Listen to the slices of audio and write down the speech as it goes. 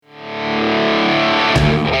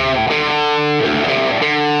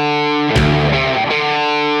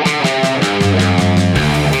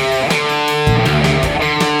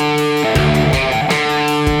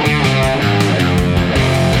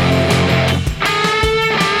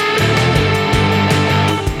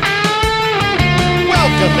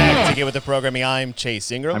Get With the Programming. I'm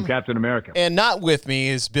Chase Ingram. I'm Captain America. And not with me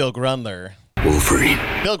is Bill Grundler. Wolverine.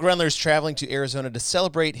 Bill Grundler is traveling to Arizona to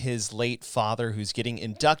celebrate his late father, who's getting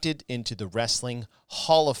inducted into the Wrestling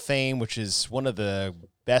Hall of Fame, which is one of the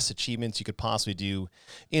best achievements you could possibly do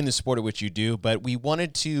in the sport of which you do. But we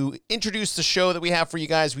wanted to introduce the show that we have for you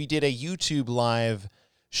guys. We did a YouTube live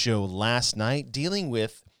show last night dealing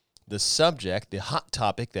with the subject, the hot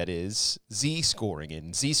topic that is Z-scoring.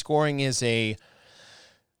 And Z-scoring is a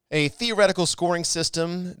theoretical scoring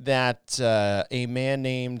system that a man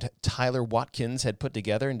named Tyler Watkins had put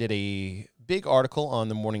together and did a big article on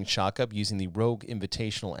the Morning Chalk Up using the Rogue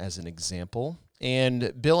Invitational as an example.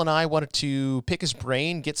 And Bill and I wanted to pick his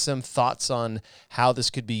brain, get some thoughts on how this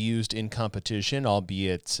could be used in competition,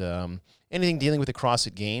 albeit anything dealing with the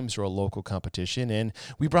CrossFit Games or a local competition. And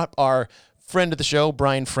we brought our friend of the show,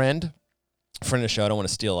 Brian Friend of the show. I don't want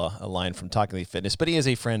to steal a line from Talking Elite Fitness, but he is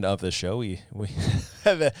a friend of the show.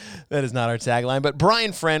 That is not our tagline, but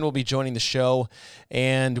Brian Friend will be joining the show,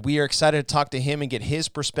 and we are excited to talk to him and get his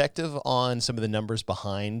perspective on some of the numbers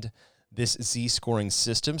behind this Z-scoring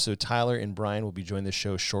system. So Tyler and Brian will be joining the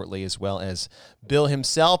show shortly, as well as Bill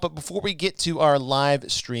himself. But before we get to our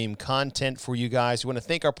live stream content for you guys, we want to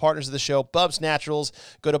thank our partners of the show, Bubs Naturals.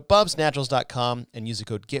 Go to bubsnaturals.com and use the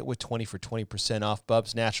code GETWITH20 for 20% off.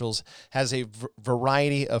 Bubs Naturals has a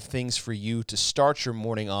variety of things for you to start your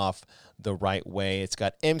morning off the right way. It's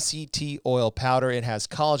got MCT oil powder. It has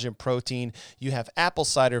collagen protein. You have apple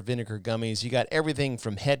cider vinegar gummies. You got everything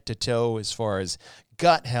from head to toe as far as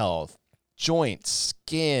gut health, joints,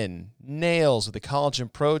 skin, nails with the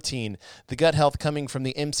collagen protein, the gut health coming from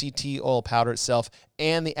the MCT oil powder itself,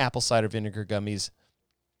 and the apple cider vinegar gummies.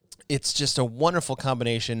 It's just a wonderful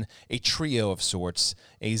combination, a trio of sorts,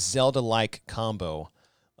 a Zelda-like combo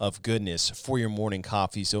of goodness for your morning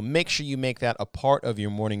coffee. So make sure you make that a part of your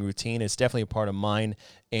morning routine. It's definitely a part of mine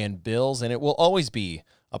and Bill's, and it will always be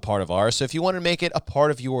a part of ours. So if you want to make it a part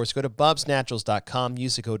of yours, go to bubsnaturals.com,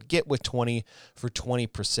 use the code GETWITH20 for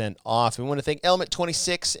 20% off. We want to thank Element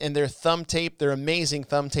 26 and their thumb tape, their amazing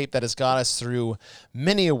thumb tape that has got us through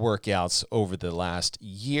many workouts over the last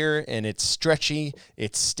year, and it's stretchy,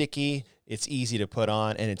 it's sticky, it's easy to put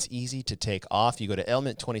on, and it's easy to take off. You go to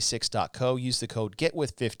element26.co, use the code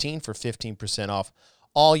GETWITH15 for 15% off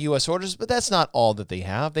all U.S. orders, but that's not all that they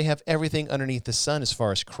have. They have everything underneath the sun as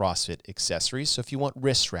far as CrossFit accessories. So if you want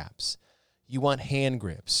wrist straps, you want hand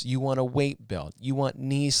grips, you want a weight belt, you want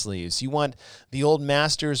knee sleeves, you want the old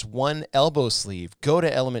Masters one elbow sleeve, go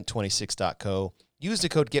to element26.co. Use the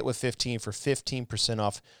code GETWITH15 for 15%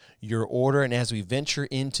 off your order. And as we venture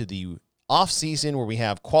into the off-season where we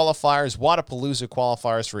have qualifiers, Wodapalooza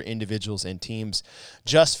qualifiers for individuals and teams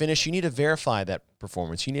just finished, you need to verify that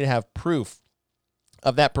performance. You need to have proof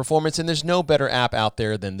of that performance, and there's no better app out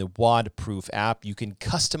there than the WODproof app. You can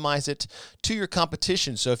customize it to your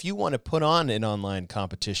competition. So if you want to put on an online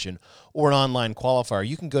competition or an online qualifier,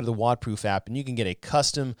 you can go to the WODproof app and you can get a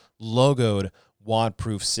custom logoed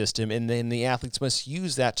WODproof system, and then the athletes must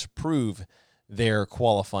use that to prove their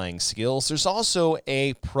qualifying skills. There's also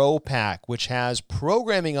a Pro Pack, which has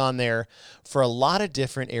programming on there for a lot of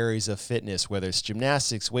different areas of fitness, whether it's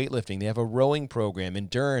gymnastics, weightlifting. They have a rowing program,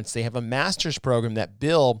 endurance. They have a master's program that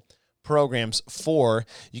Bill programs for.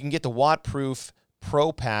 You can get the WODproof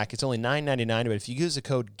Pro Pack. It's only $9.99, but if you use the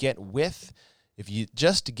code GETWITH,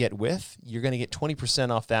 you're going to get 20%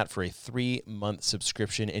 off that for a 3-month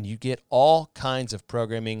subscription, and you get all kinds of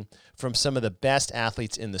programming from some of the best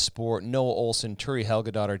athletes in the sport: Noah Olson, Turi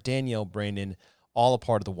Helgadottir, Danielle Brandon, all a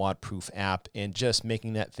part of the WODproof app, and just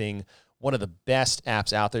making that thing one of the best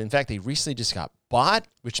apps out there. In fact, they recently just got bought,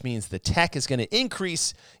 which means the tech is going to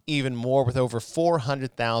increase even more with over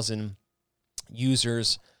 400,000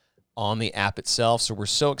 users on the app itself. So we're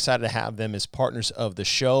so excited to have them as partners of the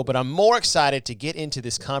show. But I'm more excited to get into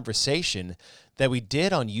this conversation that we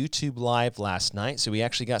did on YouTube Live last night. So we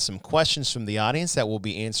actually got some questions from the audience that we'll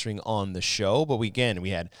be answering on the show. But we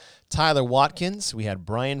had Tyler Watkins, we had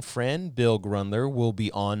Brian Friend, Bill Grundler will be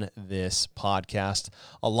on this podcast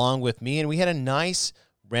along with me. And we had a nice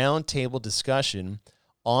roundtable discussion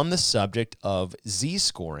on the subject of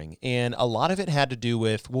Z-scoring. And a lot of it had to do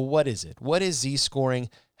with, well, what is it? What is Z-scoring?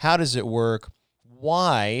 How does it work?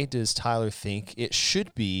 Why does Tyler think it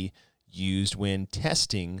should be used when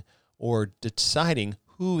testing or deciding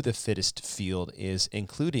who the fittest field is,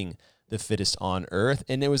 including the fittest on earth?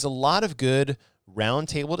 And there was a lot of good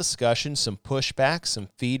roundtable discussion, some pushback, some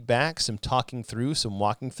feedback, some talking through, some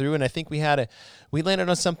walking through, and I think we landed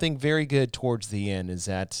on something very good towards the end. Is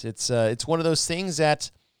that it's one of those things that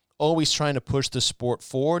always trying to push the sport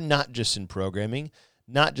forward, not just in programming,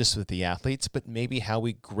 not just with the athletes, but maybe how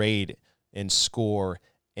we grade and score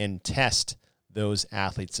and test those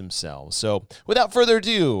athletes themselves. So without further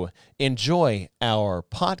ado, enjoy our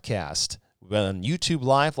podcast on YouTube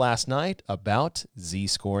Live last night about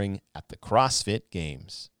Z-scoring at the CrossFit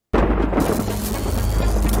Games.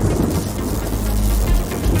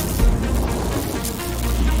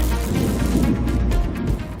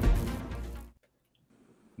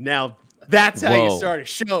 Now that's how you start a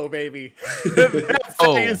show, baby. That's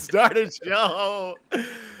how you start a show.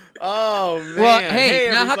 Oh man! Well, hey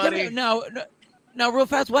now everybody. how come now, real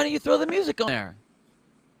fast? Why don't you throw the music on there?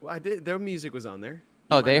 Well, I did. Their music was on there.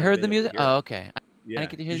 Oh, they heard the music. Oh, okay. Yeah. I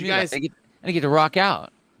didn't get to hear the You music. guys, I didn't get to rock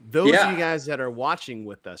out. those of you guys that are watching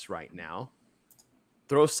with us right now,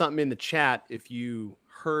 throw something in the chat if you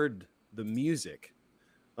heard the music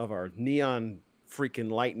of our neon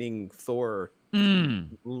freaking lightning Thor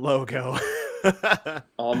logo.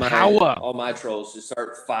 All my trolls just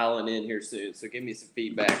start filing in here soon, so give me some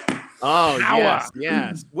feedback. Oh,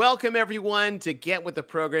 yes. Welcome, everyone, to Get With The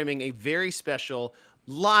Programming, a very special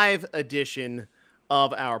live edition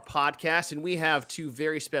of our podcast. And we have two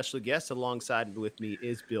very special guests. Alongside with me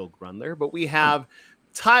is Bill Grundler, but we have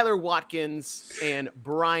Tyler Watkins and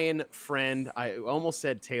Brian Friend. I almost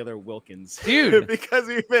said Taylor Wilkins. Dude. because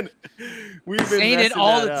we've been saying it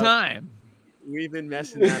all the time. We've been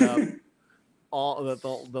messing that up all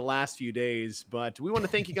the last few days, but we want to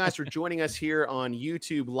thank you guys for joining us here on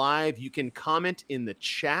YouTube Live. You can comment in the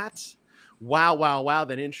chat. Wow,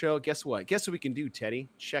 that intro. Guess what we can do, Teddy?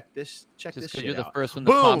 Check this shit You're out. The first one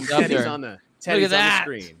that Boom, pops up Teddy's there. on the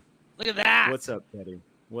screen. Look at that. What's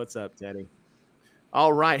up, Teddy?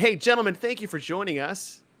 All right. Hey, gentlemen, thank you for joining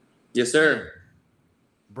us. Yes, sir.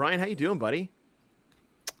 Brian, how you doing, buddy?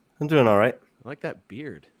 I'm doing all right. I like that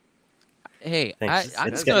beard. Hey, Thanks.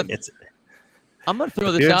 I'm gonna throw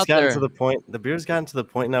The this beard's out gotten there. to the point. The beard's gotten to the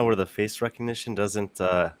point now where the face recognition doesn't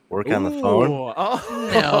work on the phone. Oh,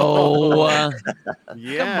 No.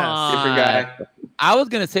 yes. Come on. Different guy. I was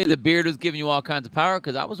gonna say the beard was giving you all kinds of power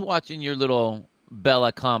because I was watching your little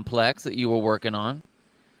Bella complex that you were working on.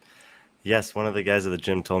 Yes, one of the guys at the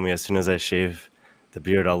gym told me as soon as I shave the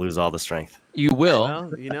beard, I'll lose all the strength. You will.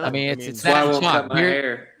 Well, I mean, it's That's why I that won't chalk. cut my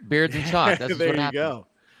hair. Beards and chalk. That's there what you happens. go.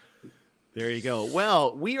 There you go.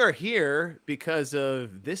 Well, we are here because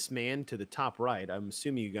of this man to the top right. I'm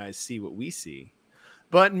assuming you guys see what we see.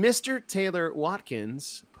 But Mr. Taylor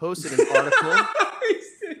Watkins posted an article.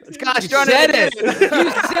 Gosh, You darn said it. it.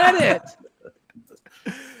 You said it.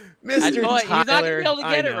 Mr. He's not gonna Tyler, be able to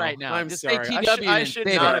get I it know. right now. I'm Just sorry. say I TW. I and should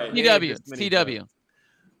save not it. have named TW. this many TW. folks.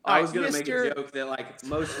 I was All gonna right, make Mr. a joke that like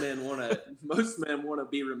most men want to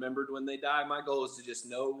be remembered when they die. My goal is to just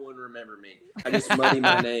no one remember me. I just muddy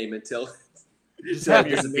my name until Just until I have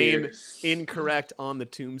your disappear. name incorrect on the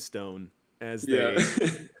tombstone as Yeah.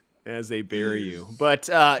 they bury you. But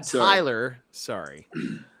Tyler, sorry,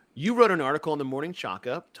 you wrote an article in the Morning Chalk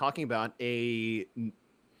Up talking about a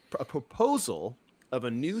proposal of a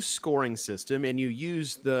new scoring system, and you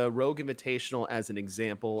used the Rogue Invitational as an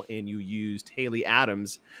example, and you used Haley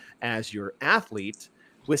Adams as your athlete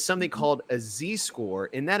with something called a Z-score,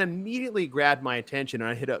 and that immediately grabbed my attention. And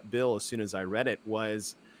I hit up Bill as soon as I read it.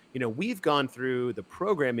 Was, we've gone through the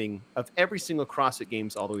programming of every single CrossFit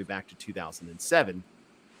Games all the way back to 2007,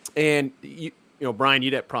 and Brian,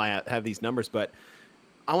 you'd probably have these numbers, but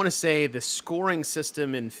I want to say the scoring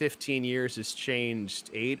system in 15 years has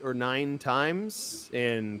changed 8 or 9 times,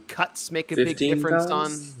 and cuts make a big 15 difference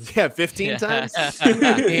times? 15 times.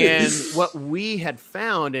 And what we had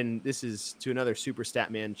found, and this is to another super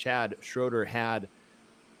stat man, Chad Schroeder, had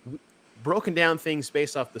broken down things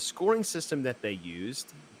based off the scoring system that they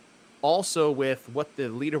used, also with what the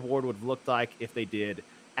leaderboard would have looked like if they did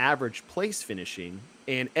average place finishing,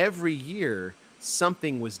 and every year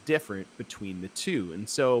something was different between the two. And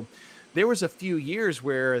so there was a few years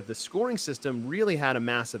where the scoring system really had a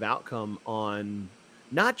massive outcome on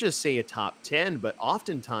not just say a top 10, but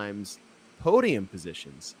oftentimes podium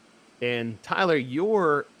positions. And Tyler,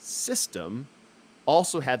 your system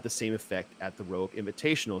also had the same effect at the Rogue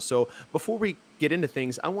Invitational. So before we get into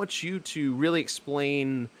things, I want you to really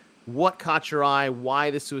explain what caught your eye,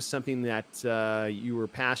 why this was something that you were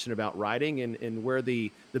passionate about writing, and where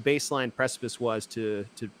the baseline precipice was to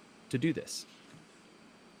do this.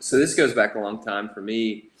 So this goes back a long time for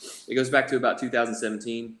me. It goes back to about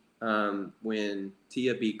 2017 when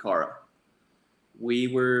Tia beat Cara.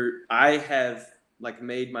 I have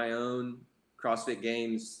made my own CrossFit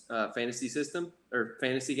Games fantasy system or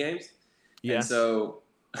fantasy games. Yes. And so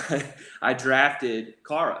I drafted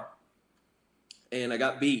Cara and I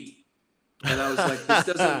got beat. And I was like, this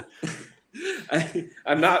doesn't,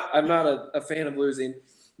 I'm not a fan of losing,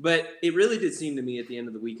 But it really did seem to me at the end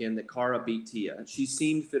of the weekend that Cara beat Tia. She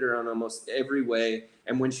seemed fitter on almost every way,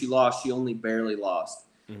 and when she lost, she only barely lost.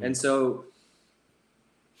 Mm-hmm. And so,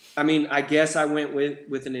 I mean, I guess I went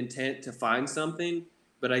with an intent to find something,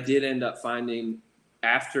 but I did end up finding,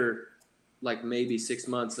 after like maybe 6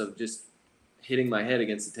 months of just hitting my head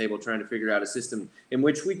against the table trying to figure out a system in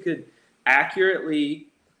which we could accurately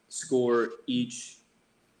score each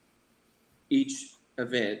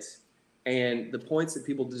event and the points that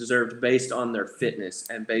people deserved based on their fitness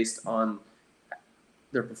and based on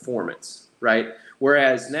their performance, right?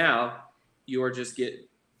 Whereas now you're just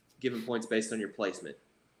given points based on your placement,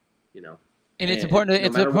 you know. And it's important. No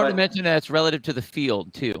It's matter important to what- mention that it's relative to the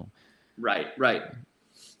field too. Right.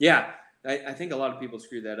 Yeah, I think a lot of people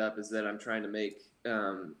screw that up, is that I'm trying to make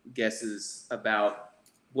guesses about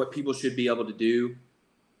what people should be able to do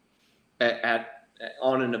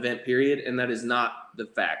on an event period, and that is not the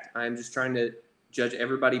fact. I'm just trying to judge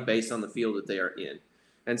everybody based on the field that they are in.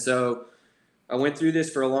 And so I went through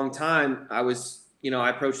this for a long time. I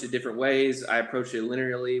approached it different ways. I approached it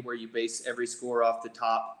linearly, where you base every score off the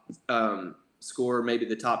top score, maybe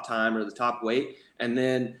the top time or the top weight. And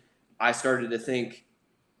then I started to think,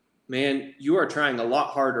 man, you are trying a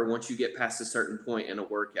lot harder once you get past a certain point in a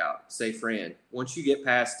workout. Say, Fran, once you get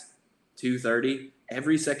past 2:30,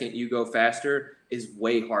 every second you go faster is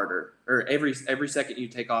way harder, or every second you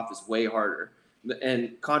take off is way harder.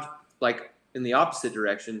 And like in the opposite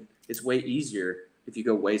direction, it's way easier if you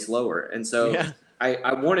go way slower. And so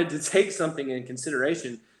I wanted to take something in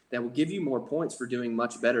consideration that would give you more points for doing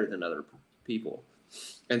much better than other people.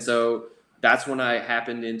 And so that's when I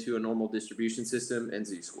happened into a normal distribution system and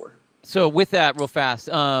Z-score. So with that, real fast,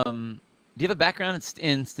 do you have a background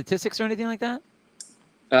in statistics or anything like that?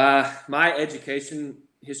 My education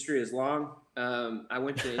history is long. I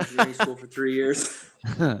went to engineering school for 3 years.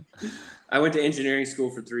 Took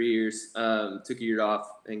a year off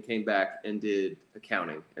and came back and did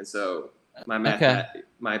accounting. And so my math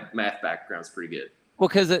background's pretty good. Well,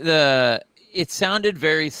 because it sounded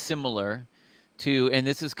very similar to, and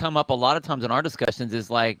this has come up a lot of times in our discussions, is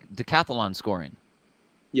like decathlon scoring.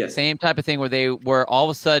 Yes. Same type of thing where all of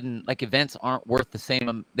a sudden, like, events aren't worth the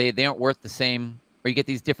same. They aren't worth the same, or you get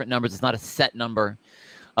these different numbers. It's not a set number.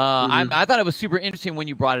 I thought it was super interesting when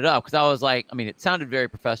you brought it up, because I was like, I mean, it sounded very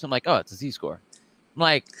professional. I'm like, oh, it's a Z-score. I'm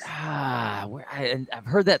like, I've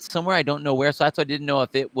heard that somewhere. I don't know where. So that's why I didn't know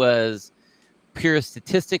if it was pure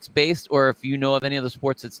statistics based, or if you know of any other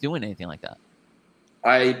sports that's doing anything like that.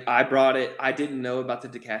 I brought it. I didn't know about the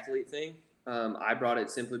decathlete thing. I brought it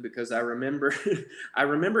simply because I remember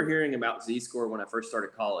hearing about Z-score when I first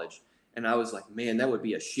started college, and I was like, man, that would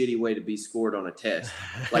be a shitty way to be scored on a test.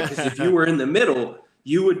 Like, 'cause if you were in the middle,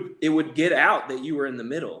 it would get out that you were in the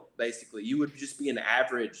middle. Basically, you would just be an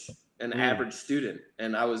average student,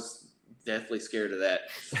 and I was deathly scared of that.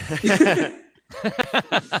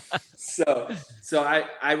 So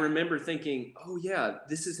I remember thinking, oh yeah,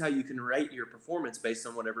 this is how you can rate your performance based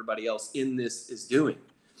on what everybody else in this is doing.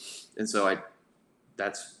 And so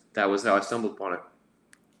that was how I stumbled upon it.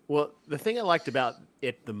 Well, the thing I liked about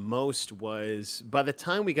it the most was, by the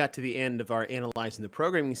time we got to the end of our Analyzing the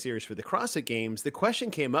Programming series for the CrossFit Games, the question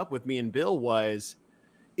came up with me and Bill was,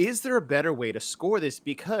 is there a better way to score this?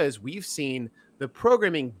 Because we've seen the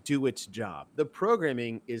programming do its job. The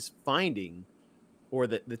programming is finding, or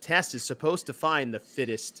the test is supposed to find, the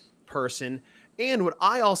fittest person. And what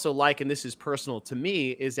I also like, and this is personal to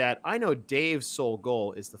me, is that I know Dave's sole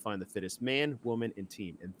goal is to find the fittest man, woman, and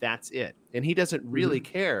team. And that's it. And he doesn't really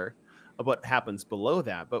care about what happens below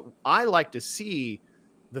that. But I like to see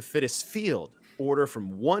the fittest field order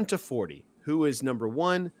from 1 to 40. Who is number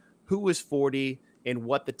 1? Who is 40? And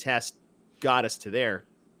what the test got us to there.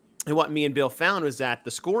 And what me and Bill found was that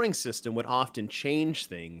the scoring system would often change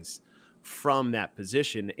things from that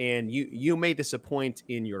position. And you made this a point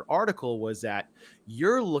in your article, was that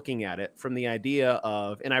you're looking at it from the idea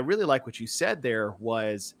of, and I really like what you said there,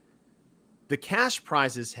 was the cash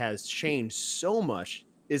prizes has changed so much,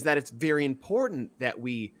 is that it's very important that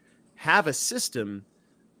we have a system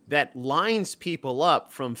that lines people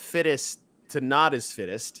up from fittest to not as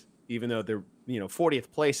fittest, even though they're,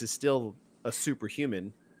 40th place is still a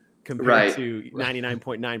superhuman compared to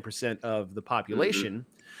 99.9% of the population.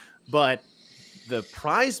 But the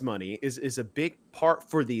prize money is a big part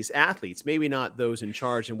for these athletes, maybe not those in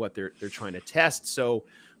charge and what they're trying to test. So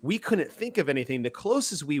we couldn't think of anything. The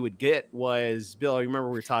closest we would get was, Bill, I remember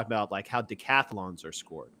we were talking about like how decathlons are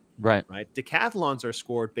scored. Right. Decathlons are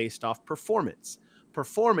scored based off performance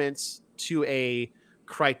to a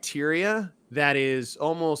criteria that is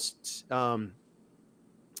almost,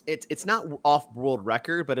 it's not off world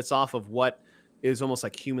record, but it's off of what is almost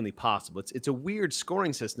like humanly possible. It's a weird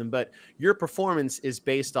scoring system, but your performance is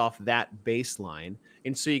based off that baseline.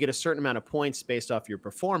 And so you get a certain amount of points based off your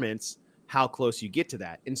performance, how close you get to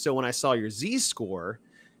that. And so when I saw your Z score,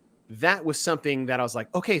 that was something that I was like,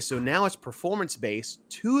 okay, so now it's performance based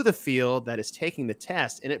to the field that is taking the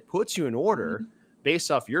test, and it puts you in order based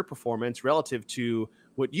off your performance relative to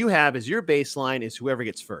what you have as your baseline is whoever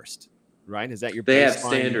gets first, right? Is that your They baseline? have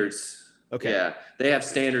standards. Okay. Yeah, they have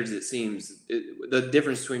standards. It seems the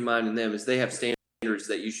difference between mine and them is they have standards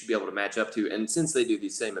that you should be able to match up to. And since they do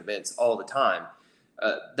these same events all the time,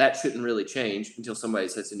 that shouldn't really change until somebody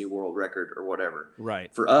sets a new world record or whatever.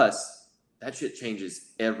 Right. For us, that shit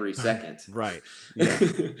changes every second. Right. Yeah.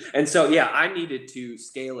 And so, yeah, I needed to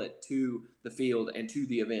scale it to the field and to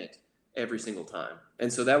the event every single time.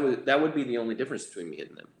 And so that would be the only difference between me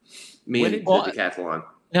and them. Me and the decathlon.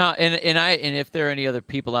 Now, and if there are any other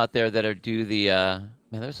people out there that are do the man,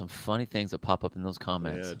 there's some funny things that pop up in those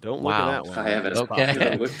comments. Yeah, don't look at that one. I haven't.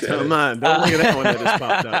 Okay. Come on, don't look at that one that just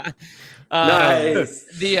popped up. Nice.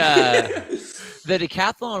 The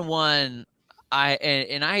decathlon one,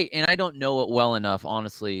 I don't know it well enough,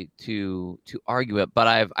 honestly, to argue it, but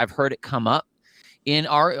I've heard it come up in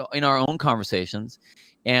our own conversations,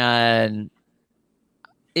 and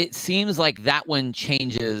it seems like that one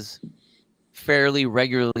changes fairly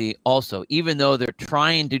regularly also, even though they're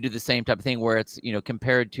trying to do the same type of thing where it's,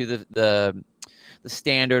 compared to the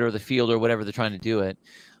standard or the field or whatever they're trying to do it.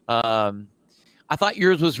 I thought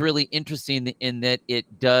yours was really interesting in that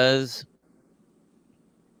it does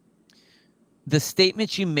the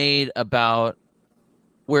statements you made about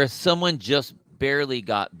where someone just barely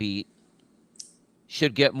got beat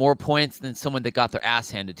should get more points than someone that got their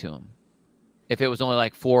ass handed to them. If it was only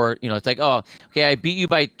like 4, it's like, oh, okay, I beat you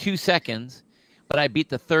by 2 seconds, but I beat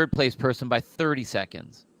the third place person by 30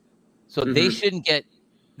 seconds. So they shouldn't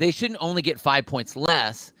only get 5 points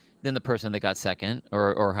less than the person that got second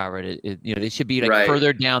or however they should be like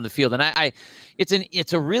further down the field. And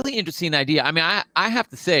it's a really interesting idea. I mean, I have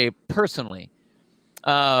to say personally,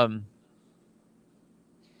 I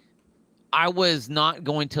was not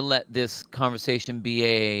going to let this conversation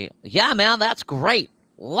be yeah, man, that's great.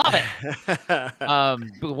 Love it.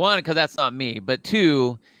 One, because that's not me, but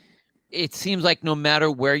two, it seems like no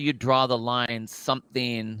matter where you draw the line,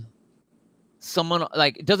 someone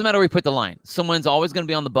like, it doesn't matter where you put the line. Someone's always going to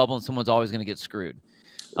be on the bubble and someone's always going to get screwed.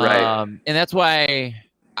 Right. And that's why,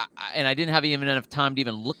 I didn't have even enough time to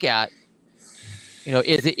even look at,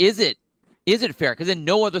 is it fair? Because in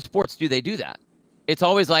no other sports do they do that. It's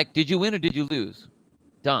always like, did you win or did you lose?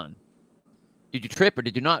 Done. Did you trip or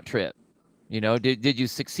did you not trip? Did you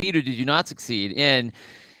succeed or did you not succeed? And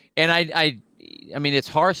I mean, it's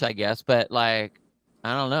harsh, I guess, but like,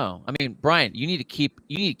 I don't know. I mean, Brian, you need to keep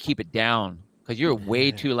it down because you're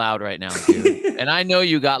way too loud right now, dude. And I know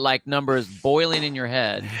you got like numbers boiling in your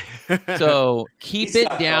head. So keep it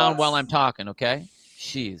down while I'm talking, okay?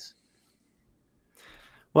 Jeez.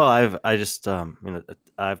 Well,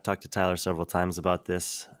 I've talked to Tyler several times about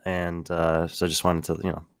this, and so I just wanted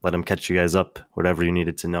to, let him catch you guys up, whatever you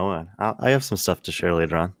needed to know. And I have some stuff to share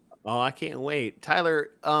later on. Oh, I can't wait,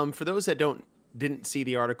 Tyler. For those that didn't see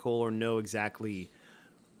the article or know exactly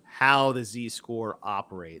how the Z score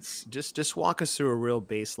operates, just walk us through a real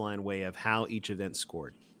baseline way of how each event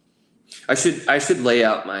scored. I should lay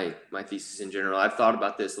out my thesis in general. I've thought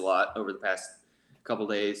about this a lot over the past couple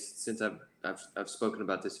days since I've spoken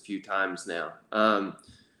about this a few times now.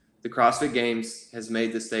 The CrossFit Games has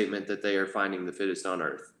made the statement that they are finding the fittest on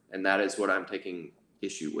earth, and that is what I'm taking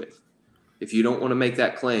issue with. If you don't want to make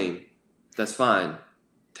that claim, that's fine.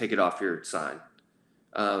 Take it off your sign.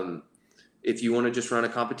 If you want to just run a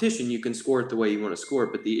competition, you can score it the way you want to score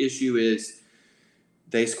it. But the issue is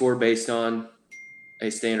they score based on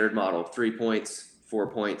a standard model, 3 points, 4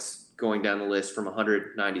 points, going down the list from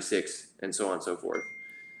 196 and so on and so forth.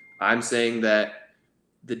 I'm saying that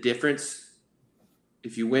the difference,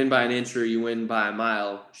 if you win by an inch or you win by a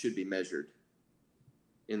mile, should be measured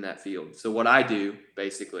in that field. So what I do,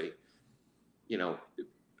 basically,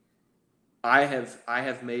 I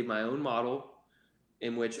have made my own model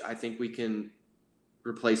in which I think we can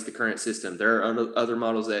replace the current system. There are other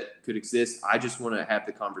models that could exist. I just want to have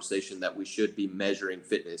the conversation that we should be measuring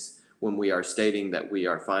fitness when we are stating that we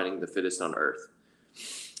are finding the fittest on earth.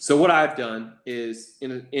 So what I've done is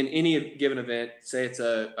in any given event, say it's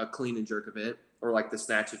a clean and jerk event or like the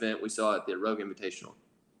snatch event we saw at the Rogue Invitational,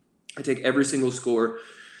 I take every single score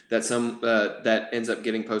that ends up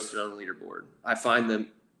getting posted on the leaderboard. I find the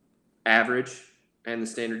average and the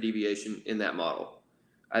standard deviation in that model.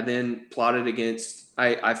 I then plot it against,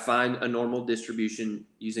 I find a normal distribution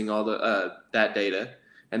using all that data,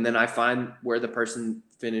 and then I find where the person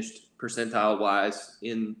finished percentile wise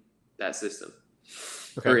in that system,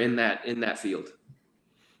 or in that field.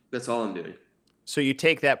 That's all I'm doing. So you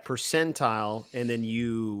take that percentile and then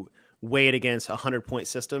you weigh it against a 100-point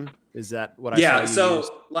system. Is that what I saw you so use?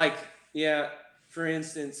 like, yeah, for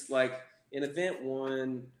instance, like in event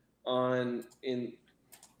one,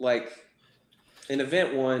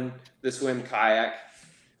 the swim kayak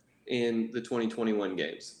in the 2021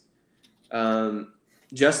 games,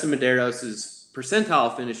 Justin Medeiros'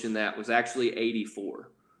 percentile finish in that was actually 84,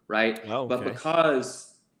 right? Oh, okay.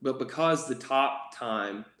 But because the top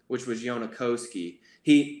time, which was Yonakowski,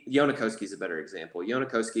 Yonakowski's a better example.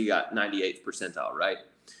 Yonakowski got 98th percentile, right?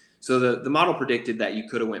 So the model predicted that you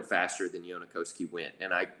could have went faster than Yonakowski went,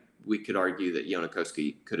 and we could argue that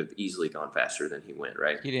Yonakowski could have easily gone faster than he went,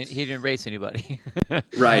 right? He didn't race anybody.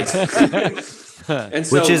 Right. And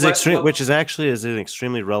so, which is actually an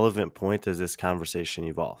extremely relevant point as this conversation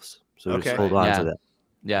evolves. So just hold on to that.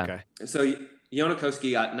 Yeah. Okay. So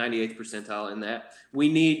Yonakowski got 98th percentile in that.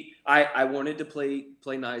 I wanted to play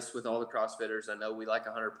nice with all the CrossFitters. I know we like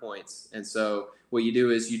 100 points. And so what you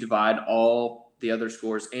do is you divide all the other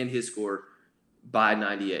scores and his score by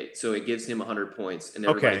 98. So it gives him 100 points and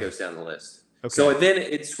everybody goes down the list. Okay. So then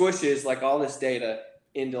it squishes like all this data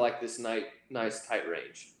into like this nice tight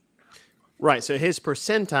range. Right. So his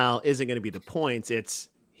percentile isn't going to be the points. It's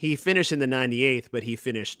he finished in the 98th, but he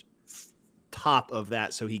finished top of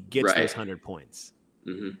that. So he gets those 100 points.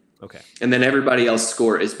 Mm-hmm. Okay. And then everybody else's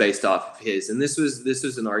score is based off of his. And this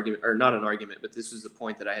was an argument, or not an argument, but this was the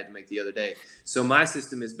point that I had to make the other day. So my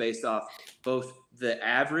system is based off both the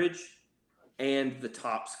average and the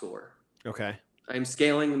top score. Okay. I'm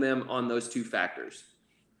scaling them on those two factors.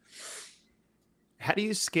 How do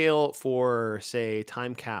you scale for, say,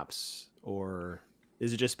 time caps, or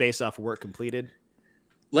is it just based off work completed?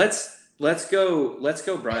 Let's go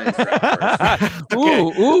Brian's route first.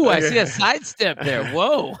 Ooh, I see a sidestep there.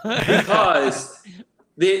 Whoa. Because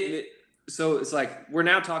so it's like we're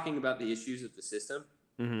now talking about the issues of the system.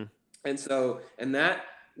 Mm-hmm. And that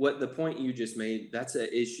what the point you just made, that's an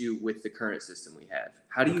issue with the current system we have.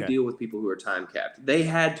 How do you deal with people who are time capped? They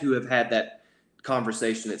had to have had that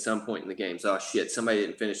conversation at some point in the game. So, oh shit, somebody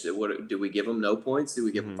didn't finish it. What do we give them? No points? Do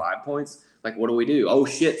we give them 5 points? Like, what do we do? Oh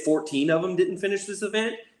shit, 14 of them didn't finish this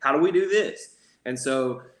event. How do we do this? And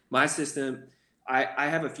so my system, I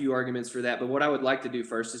have a few arguments for that, but what I would like to do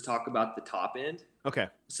first is talk about the top end. Okay.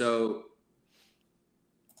 So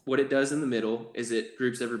what it does in the middle is it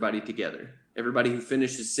groups everybody together. Everybody who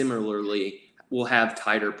finishes similarly will have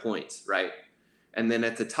tighter points, right? And then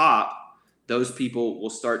at the top, those people will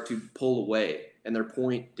start to pull away and their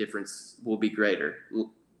point difference will be greater,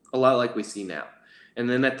 a lot like we see now. And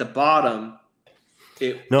then at the bottom,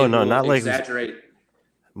 it not like exaggerate.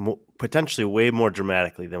 Potentially way more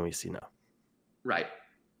dramatically than we see now. Right.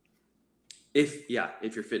 If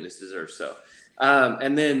your fitness deserves so.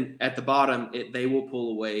 And then at the bottom, they will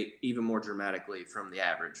pull away even more dramatically from the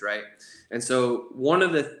average, right? And so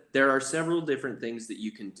there are several different things that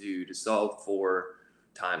you can do to solve for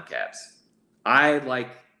time caps.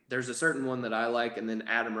 There's a certain one that I like, and then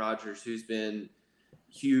Adam Rogers, who's been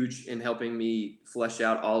huge in helping me flesh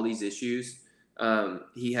out all these issues,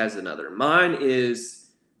 he has another. Mine is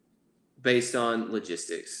based on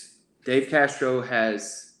logistics. Dave Castro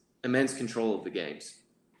has immense control of the games.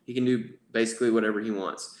 He can do basically whatever he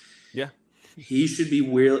wants. Yeah. He should be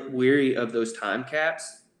weary of those time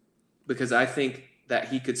caps, because I think that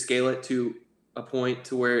he could scale it to a point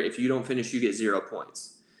to where if you don't finish, you get 0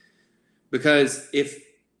 points. Because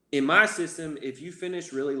in my system, if you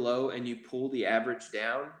finish really low and you pull the average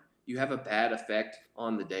down, you have a bad effect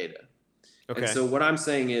on the data. Okay. And so what I'm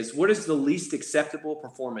saying is, what is the least acceptable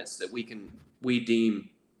performance that we deem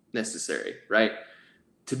necessary, right?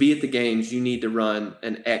 To be at the games, you need to run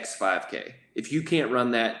an X 5K. If you can't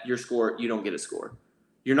run that, you don't get a score.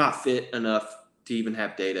 You're not fit enough to even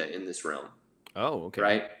have data in this realm. Oh, okay.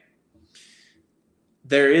 Right?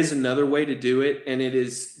 There is another way to do it, and it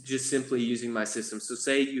is just simply using my system. So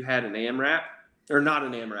say you had an AMRAP, or not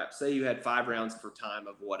an AMRAP. Say you had 5 rounds per time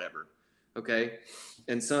of whatever, okay?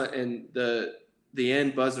 And the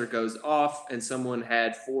end buzzer goes off, and someone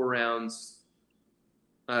had 4 rounds.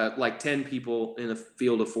 Like 10 people in a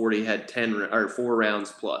field of 40 had 4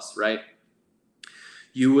 rounds plus, right?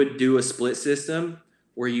 You would do a split system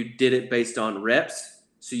where you did it based on reps.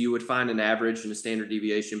 So you would find an average and a standard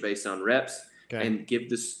deviation based on reps, and give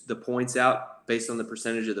the points out based on the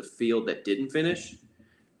percentage of the field that didn't finish.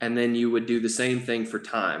 And then you would do the same thing for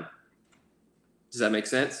time. Does that make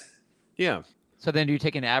sense? Yeah. So then do you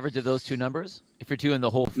take an average of those two numbers If you're doing the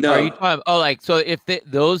whole, No. Are you talking? Oh, like so if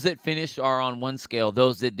those that finished are on one scale,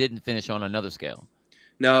 those that didn't finish on another scale.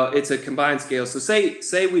 No, it's a combined scale. So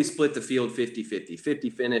say we split the field 50-50. 50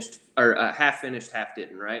 finished or half finished, half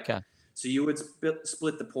didn't, right? Okay. So you would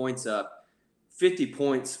split the points up. 50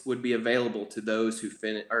 points would be available to those who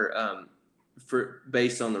finish or for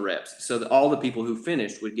based on the reps. So all the people who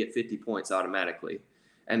finished would get 50 points automatically.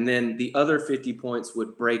 And then the other 50 points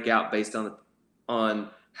would break out based on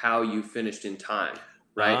how you finished in time,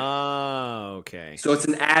 right? Oh, okay. So it's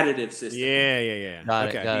an additive system. Yeah. Got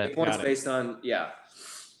it, okay. got The points based on Does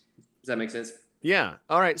that make sense? Yeah.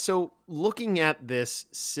 All right. So looking at this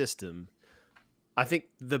system, I think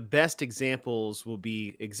the best examples will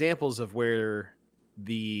be examples of where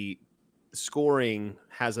the scoring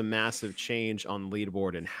has a massive change on the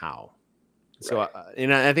leaderboard and how. So, Right.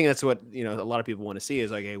 and I think that's what, a lot of people want to see is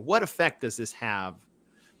like, hey, what effect does this have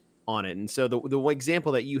on it? And so the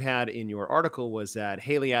example that you had in your article was that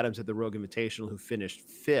Haley Adams at the Rogue Invitational, who finished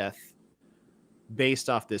 5th, based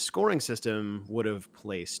off this scoring system, would have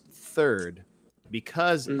placed 3rd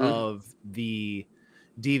because Mhm. of the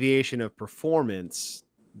deviation of performance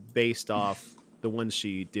based off the ones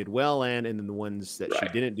she did well in and then the ones that she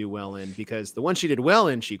Right. didn't do well in, because the ones she did well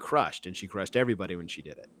in, she crushed, and she crushed everybody when she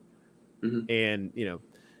did it. Mhm. And,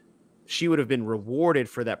 she would have been rewarded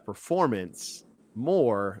for that performance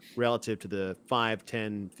more relative to the 5,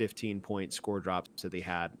 10, 15 point score drops that they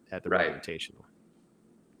had at the Right. Invitational.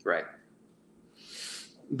 Right.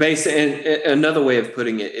 And another way of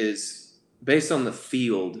putting it is based on the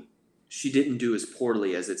field, she didn't do as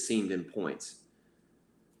poorly as it seemed in points.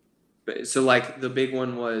 But so like the big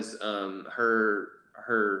one was her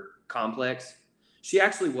complex. She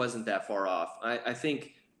actually wasn't that far off. I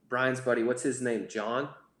think Brian's buddy, what's his name? John?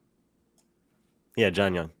 Yeah,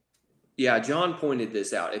 John Young. Yeah, John pointed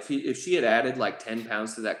this out. If she had added like 10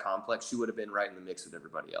 pounds to that complex, she would have been right in the mix with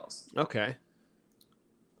everybody else. Okay.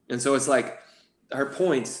 And so it's like her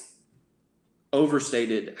points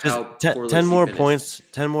overstated how poorly 10 she more finished. points,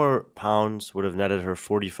 10 more pounds would have netted her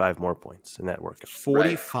 45 more points in that workout.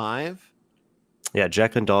 45? Yeah,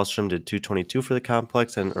 Jacqueline Dahlstrom did 222 for the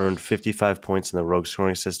complex and earned 55 points in the Rogue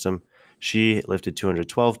scoring system. She lifted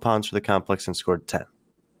 212 pounds for the complex and scored 10.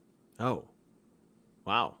 Oh.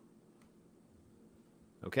 Wow.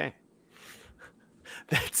 Okay.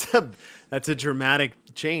 That's a dramatic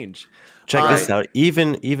change. Check this out.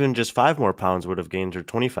 Even just 5 more pounds would have gained her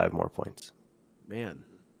 25 more points. Man.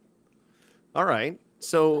 All right.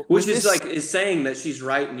 So Which is saying that she's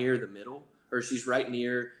right near the middle, or she's right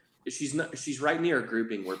near a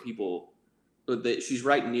grouping where she's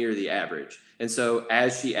right near the average. And so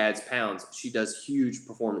as she adds pounds, she does huge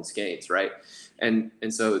performance gains, right? And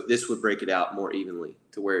so this would break it out more evenly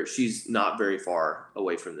to where she's not very far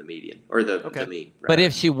away from the median or the mean. But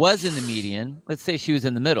if she was in the median, let's say she was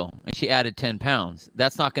in the middle and she added 10 pounds,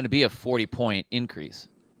 that's not going to be a 40-point increase,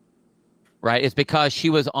 right? It's because she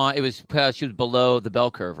was below the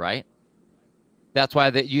bell curve, right? That's why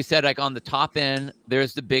you said like on the top end,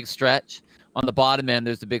 there's the big stretch. On the bottom end,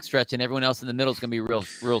 there's the big stretch, and everyone else in the middle is going to be real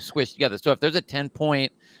squished together. So if there's a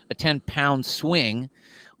 10-pound swing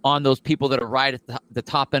on those people that are right at the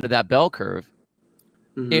top end of that bell curve,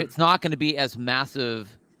 Mhm. it's not going to be as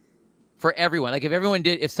massive for everyone. Like if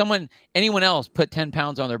anyone else put 10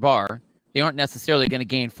 pounds on their bar, they aren't necessarily going to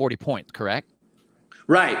gain 40 points, correct?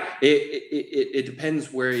 Right. It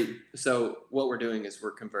depends where. So what we're doing is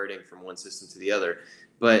we're converting from one system to the other.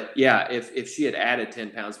 But yeah, if she had added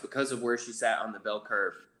 10 pounds because of where she sat on the bell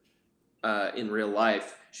curve in real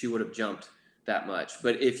life, she would have jumped that much.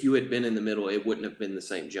 But if you had been in the middle, it wouldn't have been the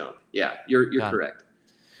same jump. Yeah, you're correct.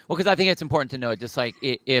 Well, because I think it's important to know, just like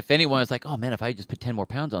if anyone is like, oh man, if I just put 10 more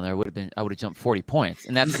pounds on there, I would have jumped 40 points,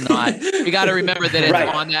 and that's not. You got to remember that it's Right.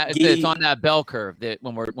 on that. It's on that bell curve that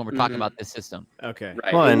when we're talking about this system. Okay.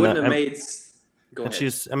 Right. Well, it and, wouldn't have and- made. Go ahead.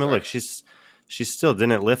 Look, she still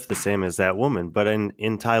didn't lift the same as that woman, but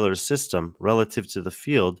in Tyler's system, relative to the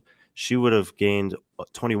field, she would have gained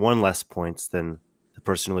 21 less points than the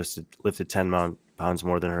person who lifted 10 pounds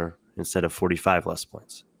more than her instead of 45 less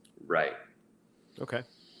points. Right. Okay.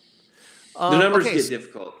 The numbers okay, get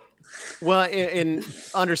difficult. Well, and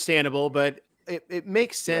understandable, but it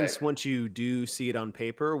makes sense Right. once you do see it on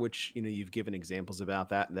paper, which you've given examples about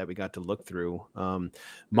that we got to look through.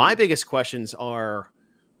 My biggest questions are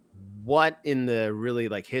what in the really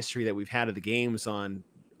like history that we've had of the games on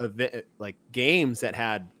like games that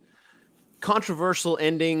had controversial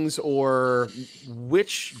endings, or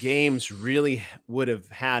which games really would have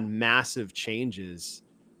had massive changes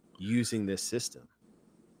using this system.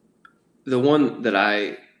 The one that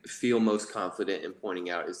I feel most confident in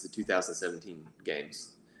pointing out is the 2017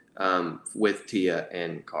 games. with Tia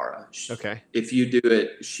and Kara. Okay. If you do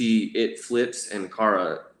it, it flips and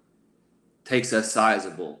Kara takes a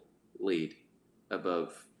sizable lead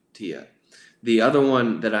above Tia. The other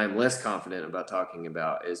one that I'm less confident about talking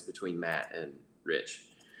about is between Matt and Rich.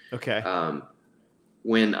 Okay.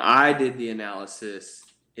 When I did the analysis,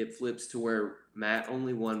 it flips to where Matt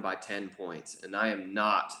only won by 10 points, and I am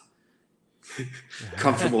not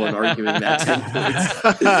comfortable in arguing that 10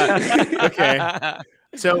 points. Okay.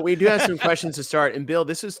 So we do have some questions to start. And Bill,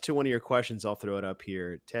 this is to one of your questions. I'll throw it up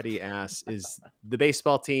here. Teddy asks, is the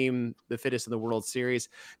baseball team the fittest in the World Series?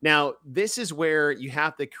 Now, this is where you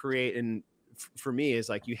have to create, and for me, is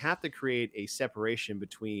like you have to create a separation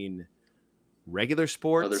between regular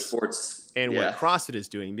sports, other sports, and what CrossFit is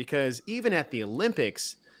doing. Because even at the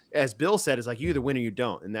Olympics, as Bill said, it's like you either win or you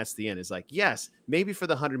don't. And that's the end. It's like, yes, maybe for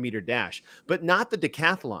the 100-meter dash, but not the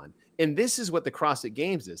decathlon. And this is what the CrossFit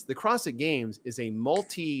Games is. The CrossFit Games is a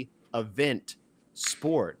multi-event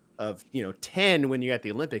sport of, 10 when you're at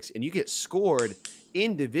the Olympics, and you get scored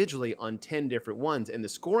individually on 10 different ones. And the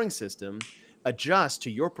scoring system adjusts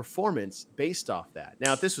to your performance based off that.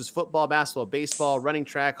 Now, if this was football, basketball, baseball, running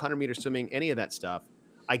track, 100-meter swimming, any of that stuff,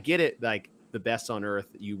 I get it. Like the best on earth,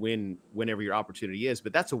 you win whenever your opportunity is,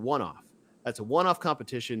 but that's a one-off. That's a one-off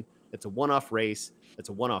competition. That's a one-off race. That's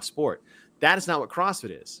a one-off sport. That is not what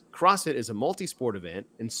CrossFit is. CrossFit is a multi-sport event.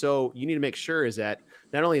 And so you need to make sure is that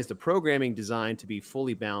not only is the programming designed to be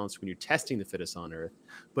fully balanced when you're testing the fittest on earth,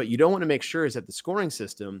 but you don't want to make sure is that the scoring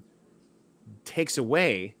system takes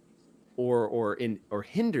away or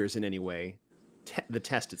hinders in any way the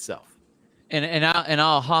test itself. And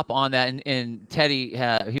I'll hop on that. And Teddy,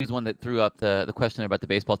 he was the one that threw up the question about the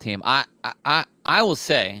baseball team. I will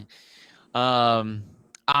say,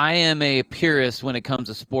 I am a purist when it comes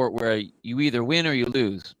to sport where you either win or you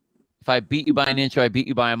lose. If I beat you by an inch or I beat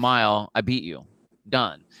you by a mile, I beat you.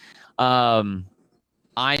 Done.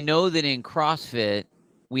 I know that in CrossFit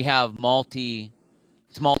we have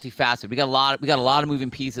it's multifaceted. We got a lot of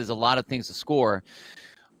moving pieces, a lot of things to score.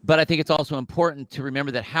 But I think it's also important to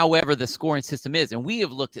remember that however the scoring system is, and we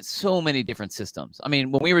have looked at so many different systems. I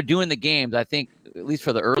mean, when we were doing the games, I think, at least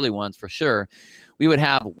for the early ones, for sure, we would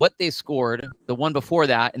have what they scored, the one before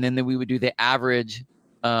that, and then we would do the average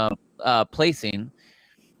placing.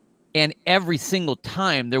 And every single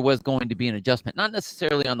time there was going to be an adjustment, not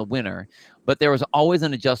necessarily on the winner, but there was always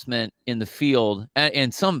an adjustment in the field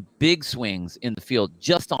and some big swings in the field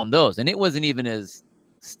just on those. And it wasn't even as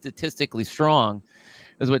statistically strong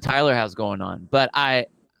as what Tyler has going on. But I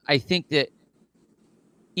think that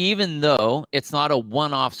even though it's not a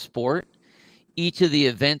one-off sport, each of the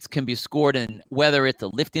events can be scored in, whether it's a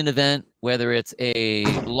lifting event, whether it's a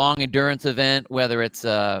long endurance event, whether it's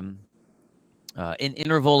an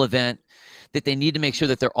interval event, that they need to make sure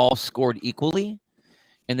that they're all scored equally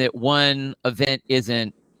and that one event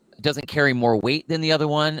doesn't carry more weight than the other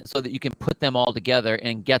one, so that you can put them all together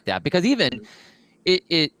and get that. Because even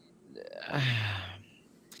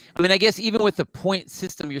I guess even with the point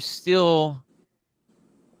system, you're still,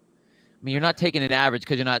 you're not taking an average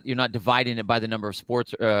because you're not dividing it by the number of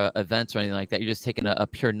sports events or anything like that. You're just taking a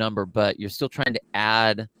pure number, but you're still trying to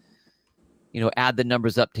add the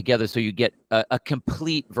numbers up together so you get a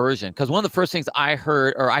complete version. Because one of the first things I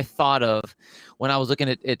heard or I thought of when I was looking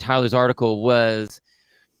at Tyler's article was,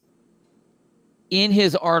 in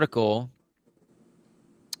his article,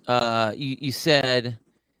 you said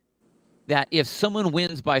that if someone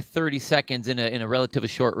wins by 30 seconds in a relatively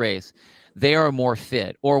short race, they are more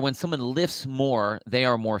fit. Or when someone lifts more, they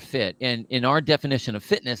are more fit. And in our definition of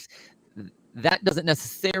fitness, that doesn't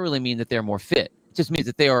necessarily mean that they're more fit. It just means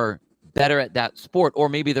that they are better at that sport, or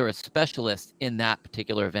maybe they're a specialist in that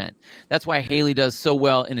particular event. That's why Haley does so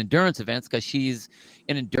well in endurance events, because she's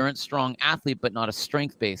an endurance strong athlete, but not a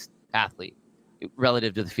strength-based athlete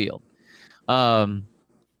relative to the field.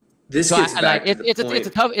 It's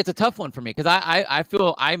a tough one for me, because I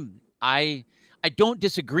feel I don't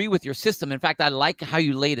disagree with your system. In fact, I like how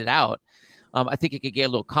you laid it out. I think it could get a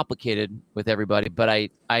little complicated with everybody, but I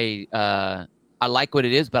like what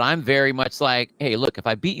it is. But I'm very much like, hey, look, if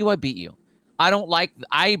I beat you, I beat you.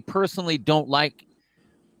 I personally don't like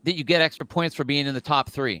that you get extra points for being in the top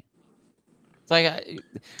three. It's like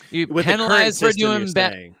you with penalize for doing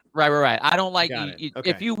bad. Right. I don't like Okay.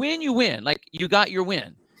 If you win, you win. Like, you got your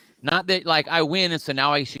win. Not that like I win and so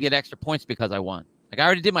now I should get extra points because I won. Like, I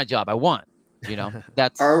already did my job. I won.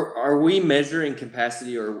 That's Are we measuring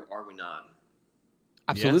capacity or are we not?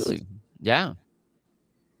 absolutely. Yes. Yeah.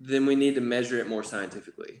 Then we need to measure it more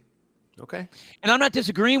scientifically. Okay. And I'm not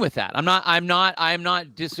disagreeing with that. I'm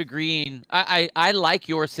not disagreeing. I like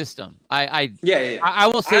your system. I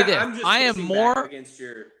will say this. I'm just I am pushing more back against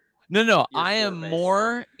your No. Your I am sport base.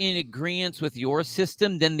 more in agreement with your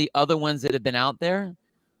system than the other ones that have been out there,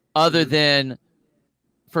 other than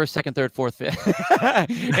first, second, third, fourth, fifth,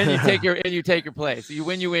 and you take your place. You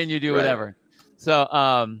win, you do Right. whatever.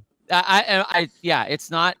 So it's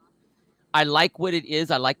not. I like what it is.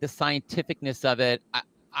 I like the scientificness of it.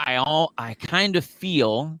 I kind of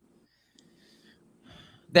feel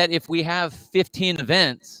that if we have 15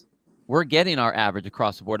 events, we're getting our average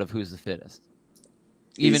across the board of who's the fittest.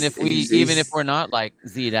 Even if we're not like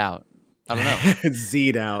Z'd out. I don't know.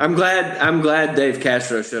 Z'd out. I'm glad Dave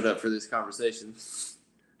Castro showed up for this conversation.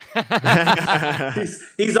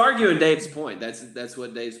 He's arguing Dave's point. That's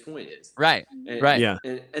what Dave's point is. Right. And, Right. Yeah.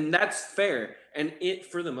 And that's fair. And it,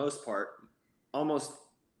 for the most part, almost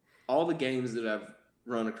all the games that I've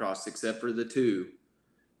run across, except for the two,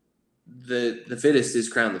 the fittest is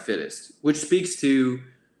crowned the fittest, which speaks to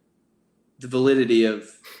the validity of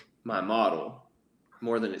my model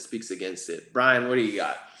more than it speaks against it. Brian, what do you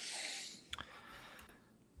got?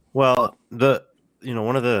 Well,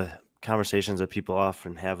 one of the conversations that people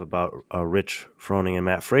often have about Rich Froning and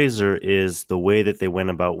Matt Fraser is the way that they went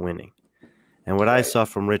about winning. And what I saw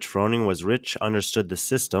from Rich Froning was Rich understood the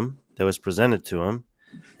system that was presented to him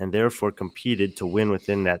and therefore competed to win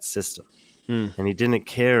within that system. And he didn't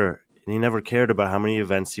care. And he never cared about how many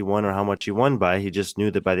events he won or how much he won by. He just knew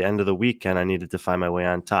that by the end of the weekend, I needed to find my way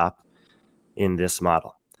on top in this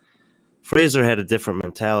model. Fraser had a different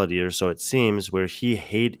mentality, or so it seems, where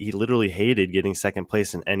he literally hated getting second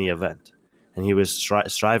place in any event. And he was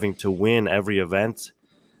striving to win every event.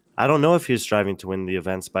 I don't know if he was striving to win the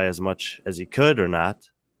events by as much as he could or not,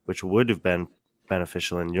 which would have been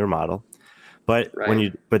beneficial in your model. But when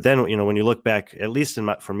you look back, at least in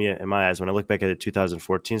my eyes, when I look back at the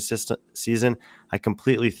 2014 season, I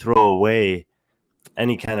completely throw away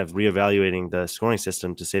any kind of reevaluating the scoring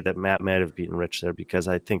system to say that Matt might have beaten Rich there, because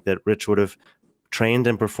I think that Rich would have trained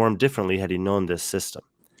and performed differently had he known this system.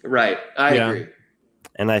 Right. I agree.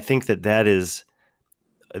 And I think that is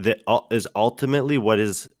ultimately what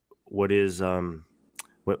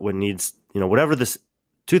needs, whatever this,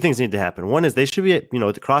 two things need to happen. One is they should be, the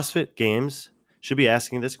CrossFit Games should be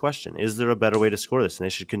asking this question: is there a better way to score this? And they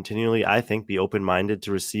should continually, I think, be open-minded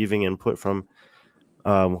to receiving input from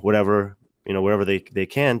whatever they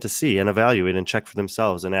can to see and evaluate and check for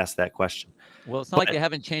themselves and ask that question. Well, it's not like they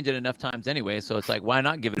haven't changed it enough times anyway, so it's like, why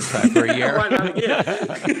not give it a try for a year? Why not?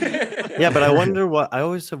 Yeah. Yeah, but I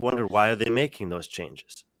always have wondered, why are they making those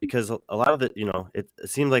changes? Because a lot of the, it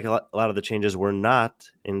seemed like a lot of the changes were not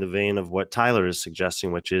in the vein of what Tyler is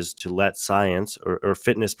suggesting, which is to let science or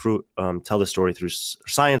fitness tell the story through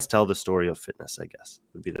science, tell the story of fitness, I guess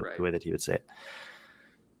would be the way that he would say it.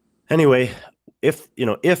 Anyway, if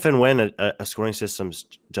and when a scoring system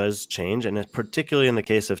does change, and particularly in the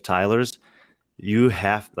case of Tyler's, you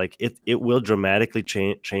have it will dramatically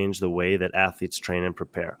change the way that athletes train and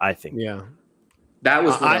prepare, I think. Yeah. That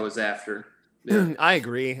was what I was after. Yeah. I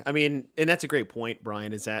agree. I mean, and that's a great point,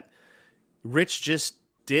 Brian, is that Rich just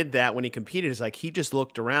did that when he competed. It's like he just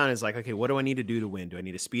looked around and is like, okay, what do I need to do to win? Do I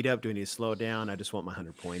need to speed up? Do I need to slow down? I just want my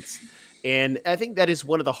 100 points. And I think that is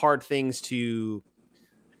one of the hard things to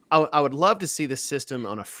I would love to see the system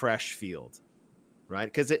on a fresh field, right?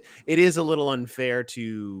 Because it is a little unfair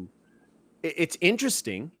to it's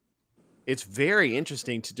interesting. It's very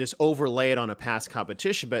interesting to just overlay it on a past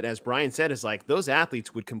competition. But as Brian said, is like those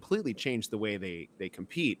athletes would completely change the way they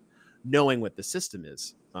compete, knowing what the system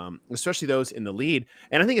is, especially those in the lead.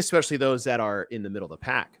 And I think especially those that are in the middle of the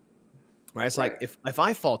pack, right? It's like if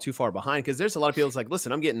I fall too far behind, because there's a lot of people that's like,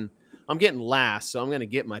 listen, I'm getting last, so I'm going to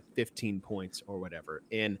get my 15 points or whatever.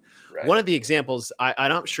 And one of the examples, I'm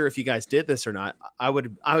not sure if you guys did this or not. I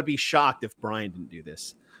would be shocked if Brian didn't do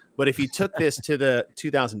this. But if you took this to the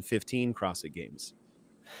 2015 CrossFit Games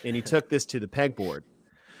and you took this to the pegboard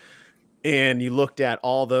and you looked at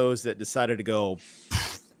all those that decided to go,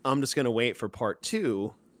 I'm just going to wait for part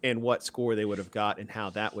 2 and what score they would have got and how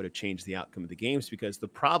that would have changed the outcome of the games, because the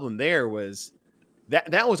problem there was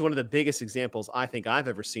that was one of the biggest examples I think I've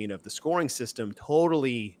ever seen of the scoring system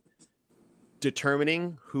totally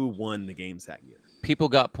determining who won the games that year. People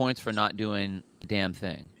got points for not doing a damn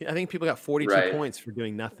thing. I think people got 42 points for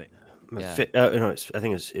doing nothing. Yeah. I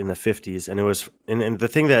think it's in the 50s, and it was, and the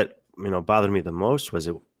thing that bothered me the most was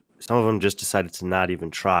some of them just decided to not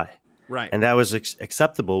even try, right? And that was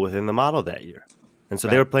acceptable within the model that year, and so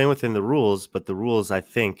they were playing within the rules, but the rules, I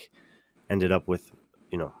think, ended up with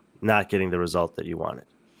not getting the result that you wanted.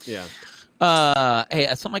 Yeah. Hey,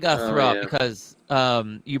 something I gotta throw out, because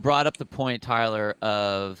you brought up the point, Tyler,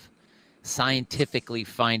 of scientifically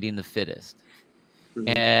finding the fittest.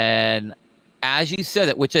 And as you said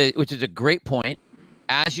it, which is a great point,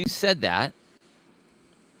 as you said that,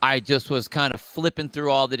 I just was kind of flipping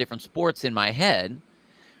through all the different sports in my head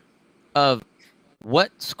of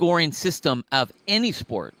what scoring system of any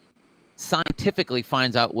sport scientifically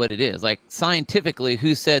finds out what it is. Like scientifically,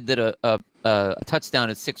 who said that a touchdown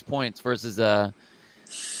is 6 points versus a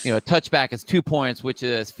touchback is 2 points, which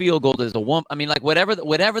is field goal is a one. I mean, like whatever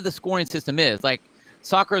the scoring system is, like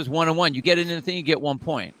soccer is 1-on-1. You get it in the thing, you get 1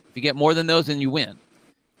 point. If you get more than those, then you win.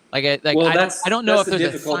 I don't know if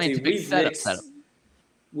there's a scientific setup.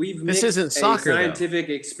 This isn't soccer, a scientific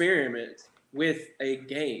experiment with a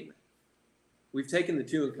game. We've taken the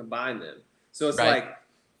two and combined them. So it's Right. like,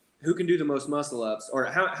 who can do the most muscle ups, or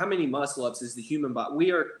how many muscle ups is the human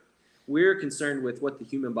body? We're concerned with what the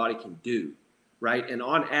human body can do, right? And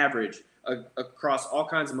on average, across all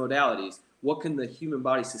kinds of modalities, what can the human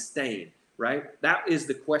body sustain, right? That is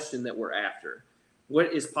the question that we're after.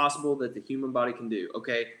 What is possible that the human body can do?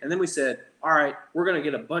 Okay. And then we said, all right, we're going to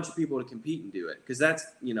get a bunch of people to compete and do it. Cause that's,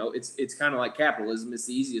 it's kind of like capitalism. It's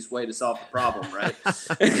the easiest way to solve the problem. Right.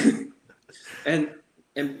 and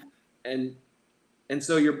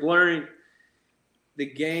so you're blurring the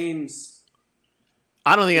games.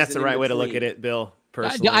 I don't think that's the right way to look at it, Bill.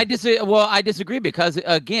 Personally, I disagree because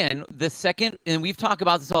again, the second, and we've talked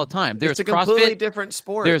about this all the time. There's it's a completely CrossFit, different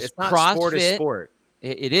sport. There's it's not CrossFit. sport is sport.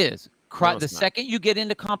 It is. No, The it's not. second you get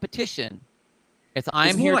into competition, it's I'm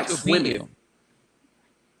It's more here like to beat swimming. you.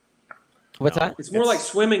 What's No. that? It's more like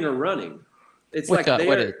swimming or running. It's What's like up?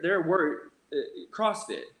 What is- they're worried.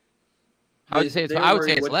 CrossFit. I would say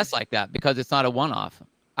it's less like that because it's not a one-off.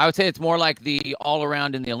 I would say it's more like the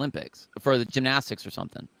all-around in the Olympics for the gymnastics or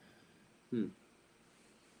something.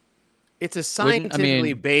 It's a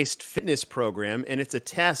scientifically based fitness program, and it's a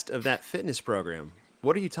test of that fitness program.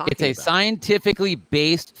 What are you talking It's a about? scientifically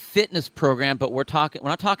based fitness program, but we're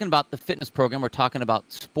not talking about the fitness program. We're talking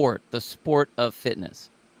about sport, the sport of fitness.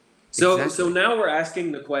 So Exactly. now we're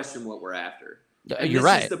asking the question what we're after. And You're this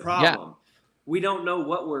right. is the problem. We don't know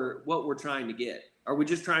what we're trying to get. Are we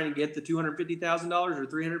just trying to get the $250,000 or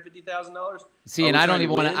 $350,000? See, and I don't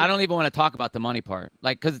even want to talk about the money part.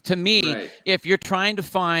 Like, because to me, Right. if you're trying to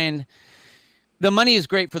find the money is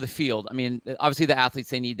great for the field. I mean, obviously the athletes,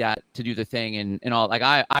 they need that to do their thing and all. Like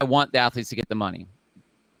I want the athletes to get the money.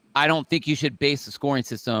 I don't think you should base the scoring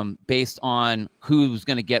system based on who's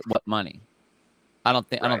going to get what money. I don't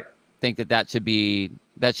think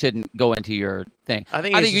that shouldn't go into your thing. I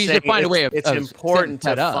think you should find a way of it's of important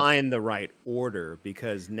setting to that up. find the right order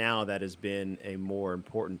because now that has been a more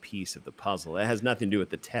important piece of the puzzle. It has nothing to do with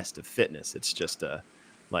the test of fitness. It's just a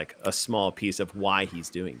small piece of why he's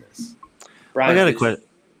doing this. Brian,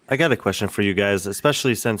 I got a question for you guys,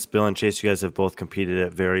 especially since Bill and Chase, you guys have both competed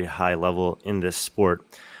at very high level in this sport.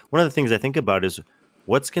 One of the things I think about is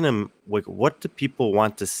what do people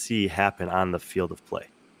want to see happen on the field of play?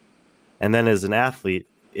 And then as an athlete,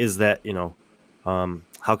 is that, how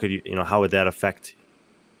would that affect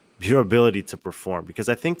your ability to perform? Because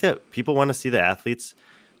I think that people want to see the athletes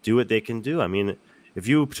do what they can do. I mean, if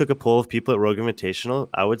you took a poll of people at Rogue Invitational,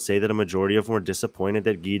 I would say that a majority of them were disappointed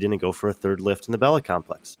that Guy didn't go for a third lift in the Bella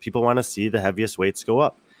Complex. People want to see the heaviest weights go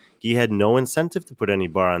up. He had no incentive to put any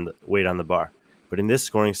weight on the bar. But in this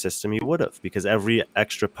scoring system, he would have, because every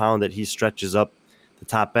extra pound that he stretches up the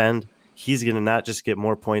top end, he's going to not just get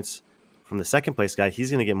more points from the second place guy, he's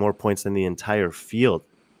going to get more points than the entire field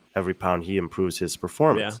every pound he improves his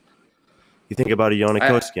performance. Yeah. You think about a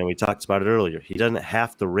Ionikowski, and we talked about it earlier. He doesn't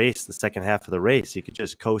have to race the second half of the race. He could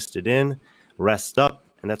just coast it in, rest up,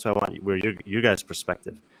 and that's why I want your guys'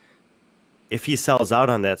 perspective. If he sells out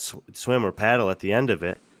on that swim or paddle at the end of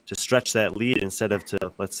it, to stretch that lead instead of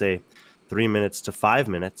to, let's say, 3 minutes to 5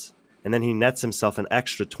 minutes, and then he nets himself an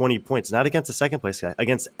extra 20 points, not against the second place guy,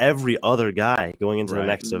 against every other guy going into the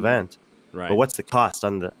next event. Right. But what's the cost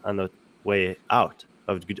on the way out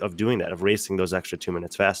of doing that, of racing those extra 2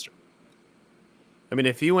 minutes faster? I mean,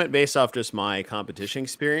 if you went based off just my competition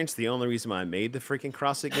experience, the only reason why I made the freaking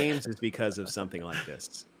CrossFit Games is because of something like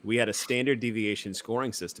this. We had a standard deviation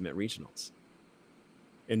scoring system at regionals.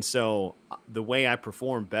 And so the way I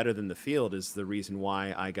performed better than the field is the reason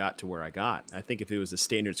why I got to where I got. I think if it was a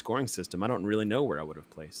standard scoring system, I don't really know where I would have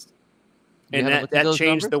placed. And that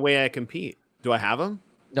changed numbers? the way I compete. Do I have them?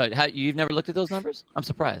 No, you've never looked at those numbers? I'm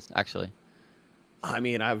surprised, actually. I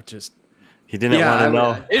mean, I've just... He didn't want to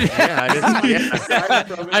know.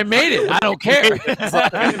 I made it. I don't care.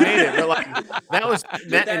 I made it, but like that was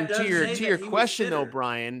that. And does to your say that he was question though, fitter.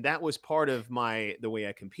 Brian, that was part of the way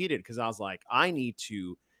I competed because I was like, I need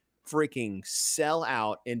to freaking sell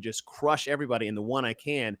out and just crush everybody in the one I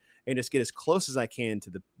can and just get as close as I can to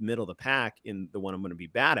the middle of the pack in the one I'm going to be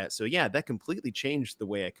bad at. So yeah, that completely changed the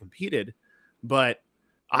way I competed. But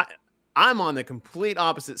I'm on the complete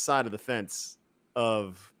opposite side of the fence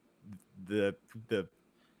of the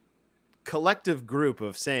collective group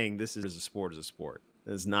of saying this is a sport.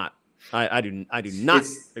 It is not. I do not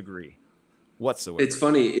agree whatsoever. It's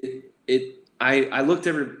funny. I looked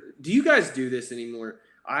Do you guys do this anymore?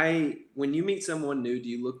 When you meet someone new, do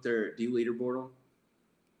you leaderboard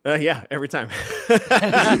them? Yeah, every time.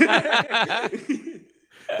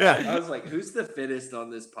 Yeah. I was like, who's the fittest on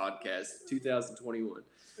this podcast? 2021.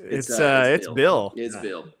 It's Bill. Bill. It's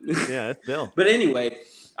Bill. Yeah, it's Bill. But anyway,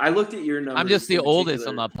 I looked at your numbers. I'm just the oldest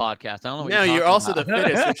on the podcast. I don't know what No, you're also about. the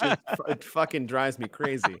fittest, which it fucking drives me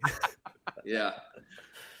crazy. Yeah.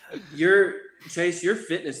 Chase, your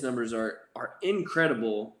fitness numbers are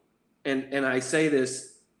incredible. And I say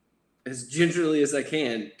this as gingerly as I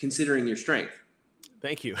can, considering your strength.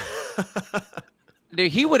 Thank you.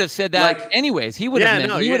 Dude, he would have said that anyways. He would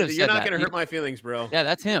have. He would have said that. You're not going to hurt my feelings, bro. Yeah,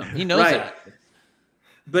 that's him. He knows that.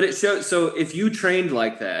 But it shows. So if you trained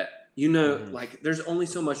like that, like there's only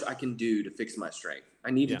so much I can do to fix my strength.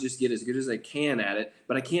 I need to just get as good as I can at it,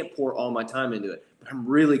 but I can't pour all my time into it. But I'm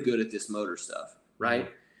really good at this motor stuff, right?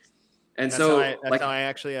 Mm-hmm. And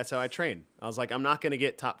that's how I train. I was like, I'm not going to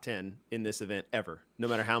get top 10 in this event ever, no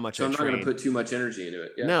matter how much I train. So I'm not going to put too much energy into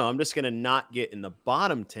it. Yeah. No, I'm just going to not get in the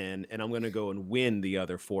bottom 10, and I'm going to go and win the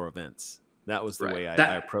other 4 events. That was the way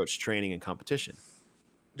I approached training and competition.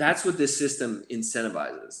 That's what this system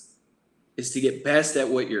incentivizes, is to get best at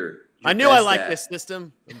what you're I knew I liked this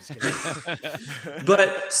system.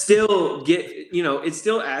 But still it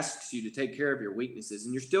still asks you to take care of your weaknesses,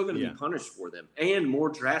 and you're still going to be punished for them, and more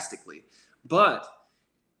drastically. But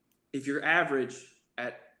if you're average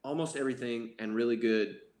at almost everything and really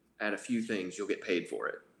good at a few things, you'll get paid for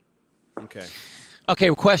it. Okay. Okay.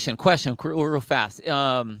 Question real fast.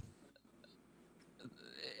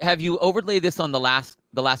 Have you overlaid this on the last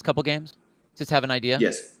couple games? Just have an idea.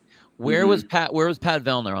 Yes. Where was Pat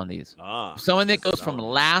Vellner on these? Someone that goes from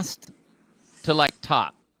last to like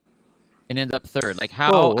top and ends up third. Like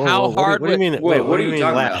how hard? What do you mean? What do you you mean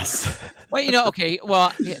talking last? about? Well, okay.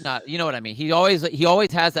 Well, you know what I mean. He always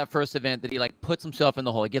has that first event that he like puts himself in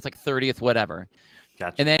the hole. He gets like 30th, whatever.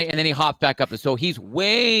 Gotcha. And then he hops back up. So he's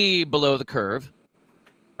way below the curve,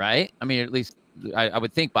 right? I mean, at least I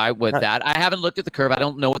would think with that. I haven't looked at the curve. I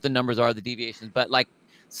don't know what the numbers are, the deviations, but like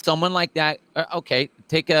someone like that. Okay,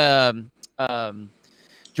 take Jordan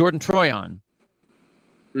Troyan.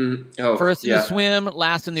 First in the swim,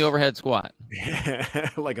 last in the overhead squat.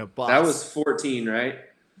 Like a boss. That was 14, right?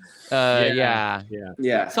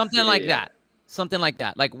 Yeah. Something like that. Something like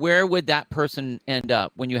that. Like where would that person end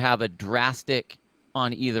up when you have a drastic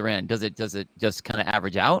on either end? Does it just kind of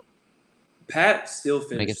average out? Pat still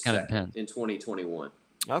finished second in 2021.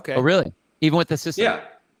 Okay. Oh, really? Even with the system?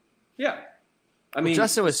 Yeah. I mean,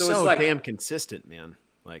 Justin was so damn consistent, man.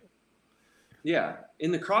 Like, yeah,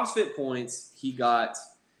 in the CrossFit points, he got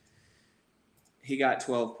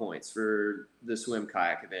 12 points for the swim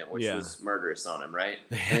kayak event, which was murderous on him, right?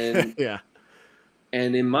 And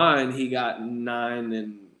and in mine, he got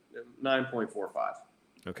 9.45.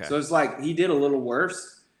 Okay. So it's like he did a little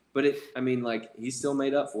worse, but he still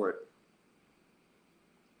made up for it.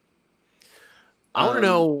 I want to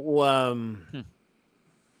know. What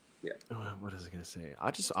was I going to say?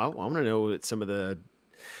 I want to know what some of the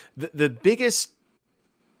biggest,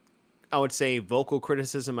 I would say, vocal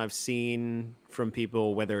criticism I've seen from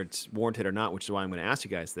people, whether it's warranted or not, which is why I'm going to ask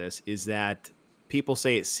you guys this, is that people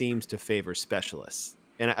say it seems to favor specialists.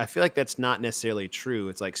 And I feel like that's not necessarily true.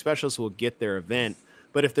 It's like specialists will get their event,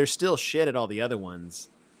 but if they're still shit at all the other ones,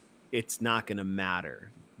 it's not going to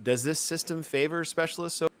matter. Does this system favor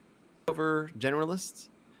specialists over generalists?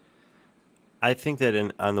 I think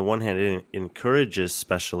that on the one hand, it encourages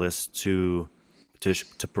specialists to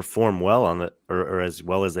perform well on or as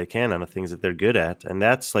well as they can on the things that they're good at, and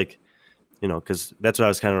that's like, because that's what I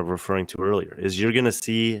was kind of referring to earlier. Is you're going to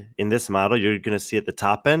see in this model, you're going to see at the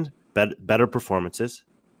top end better performances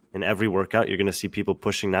in every workout. You're going to see people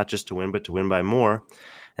pushing not just to win, but to win by more.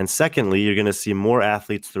 And secondly, you're going to see more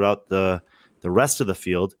athletes throughout the rest of the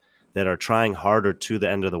field that are trying harder to the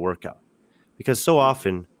end of the workout. Because so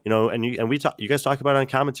often, you guys talk about it on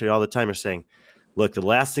commentary all the time. You're saying, look, the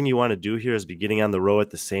last thing you want to do here is be getting on the row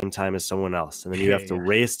at the same time as someone else. And then you have to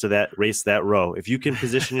race that row. If you can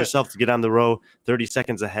position yourself to get on the row 30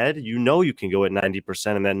 seconds ahead, you can go at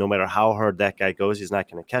 90%. And then no matter how hard that guy goes, he's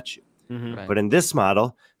not going to catch you. Mm-hmm. Right. But in this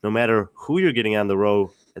model, no matter who you're getting on the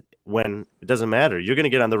row, when it doesn't matter, you're going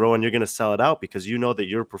to get on the row and you're going to sell it out because you know that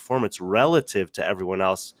your performance relative to everyone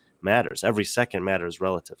else matters. Every second matters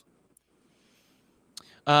relative.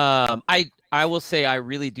 I will say I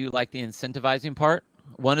really do like the incentivizing part.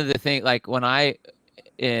 One of the things, like when I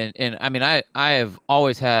and I mean, I have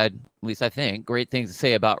always had, at least I think, great things to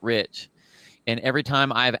say about Rich. And every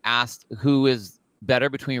time I've asked who is better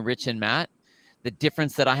between Rich and Matt, the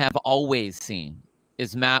difference that I have always seen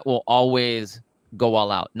is Matt will always go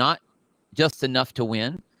all out, not just enough to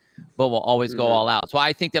win, but will always go all out. So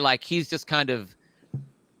I think that like he's just kind of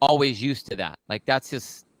always used to that. Like that's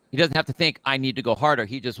just, he doesn't have to think I need to go harder.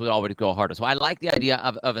 He just would always go harder. So I like the idea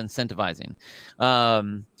of incentivizing.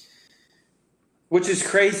 Which is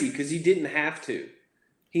crazy because he didn't have to.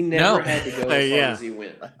 He never had to go as far as he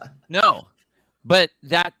went. No, but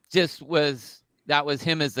that just was, that was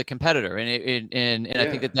him as the competitor. And I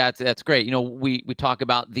think that's great. You know, we talk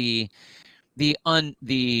about the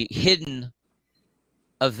hidden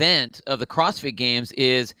event of the CrossFit Games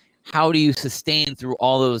is how do you sustain through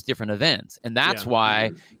all those different events? And that's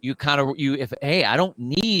why you I don't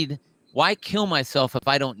need, why kill myself if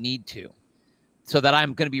I don't need to? So that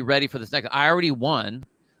I'm going to be ready for this next. I already won.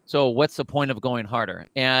 So what's the point of going harder?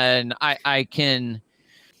 And I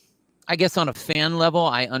guess on a fan level,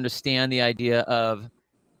 I understand the idea of,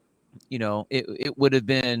 you know, it would have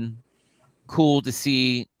been cool to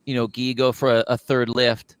see, you know, Guy go for a third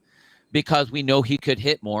lift because we know he could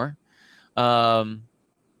hit more.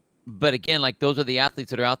 But again, like those are the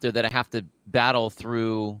athletes that are out there that have to battle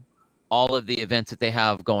through all of the events that they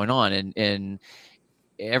have going on. And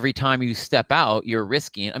every time you step out, you're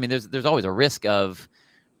risking. I mean, there's always a risk of,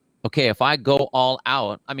 okay, if I go all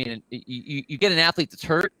out, I mean, you get an athlete that's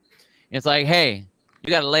hurt, and it's like, hey, you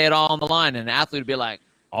got to lay it all on the line. And an athlete would be like,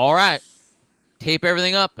 all right, tape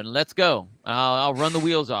everything up and let's go. I'll run the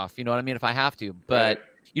wheels off. You know what I mean? If I have to, but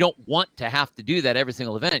you don't want to have to do that every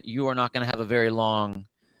single event. You are not going to have a very long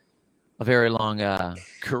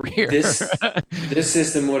career. This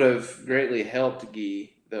system would have greatly helped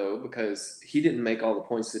Guy though, because he didn't make all the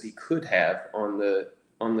points that he could have on the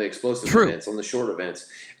explosive events, on the short events.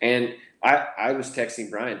 And I was texting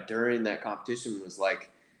Brian during that competition, was like,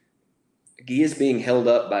 Guy is being held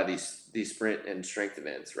up by these sprint and strength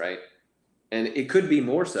events, right? And it could be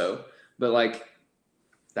more so, but like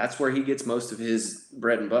that's where he gets most of his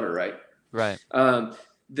bread and butter, right? Right.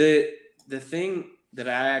 The thing that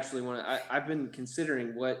I actually want to, I've been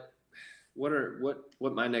considering what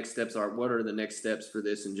my next steps are. What are the next steps for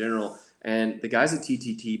this in general? And the guys at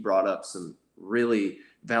TTT brought up some really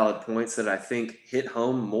valid points that I think hit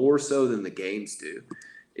home more so than the games do,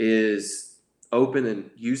 is open and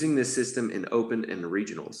using this system in open and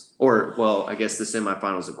regionals, or well, I guess the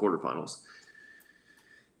semifinals and quarterfinals.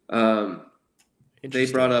 They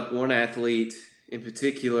brought up one athlete in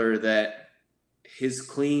particular that his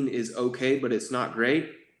clean is okay, but it's not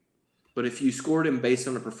great. But if you scored him based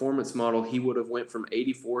on a performance model, he would have went from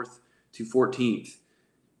 84th to 14th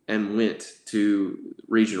and went to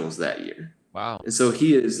regionals that year. Wow. And so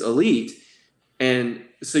he is elite. And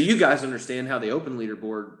so you guys understand how the open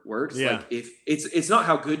leaderboard works. Yeah. Like if it's not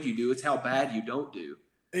how good you do, it's how bad you don't do.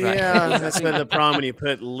 Yeah, that's been the problem when you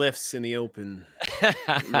put lifts in the open.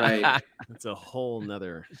 Right. That's a whole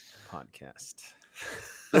nother podcast.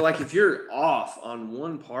 But like if you're off on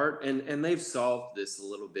one part, and they've solved this a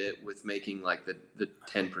little bit with making like the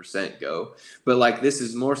 10% go, but like this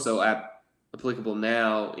is more so applicable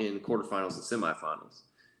now in quarterfinals and semifinals,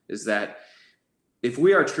 is that if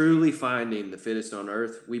we are truly finding the fittest on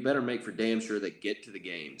earth, we better make for damn sure they get to the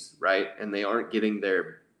games, right? And they aren't getting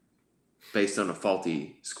there based on a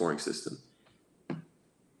faulty scoring system.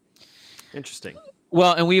 Interesting.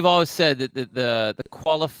 Well, and we've always said that the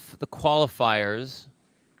qualifiers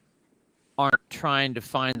aren't trying to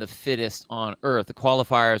find the fittest on earth. The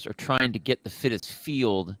qualifiers are trying to get the fittest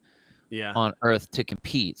field on earth to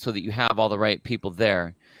compete, so that you have all the right people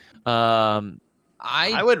there.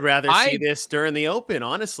 I would rather see this during the open,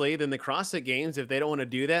 honestly, than the CrossFit Games. If they don't want to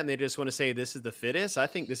do that and they just want to say this is the fittest, I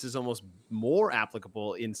think this is almost more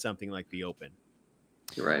applicable in something like the open.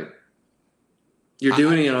 Right. You're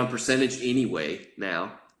doing it on percentage anyway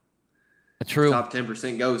now. True. Top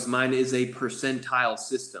 10% goes. Mine is a percentile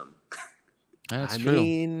system. That's true.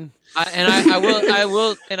 Mean,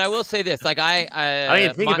 I will say this. Like I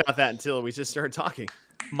didn't think about that until we just started talking.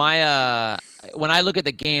 My when I look at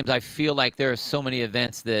the games, I feel like there are so many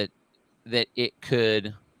events that it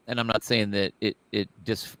could, and I'm not saying that it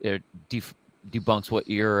debunks what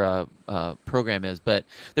your program is, but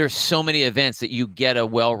there's so many events that you get a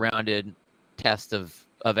well-rounded test of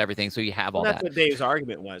everything, so you have all that. That's what Dave's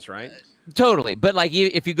argument was, right? Totally. But like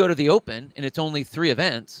if you go to the open and it's only 3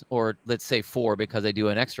 events, or let's say 4 because they do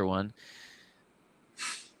an extra one,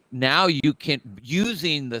 now you can,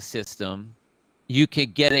 using the system, you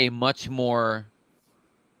could get a much more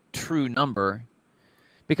true number,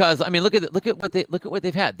 Because I mean, look at what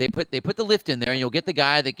they've had. They put the lift in there, and you'll get the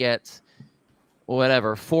guy that gets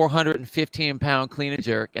whatever 415-pound clean and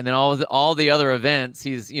jerk, and then all the other events,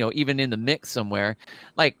 he's even in the mix somewhere,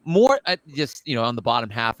 like more just on the bottom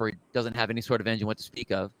half, or he doesn't have any sort of engine what to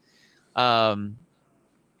speak of.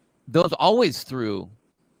 Those always threw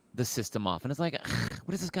the system off, and it's like,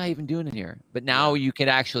 what is this guy even doing in here? But now you can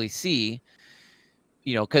actually see,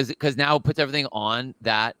 because now it puts everything on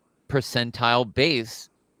that percentile base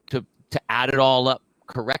to add it all up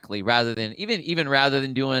correctly, rather than even rather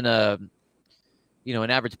than doing an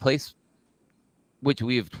average place, which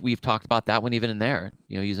we've talked about that one even in there,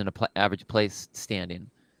 using average place standing.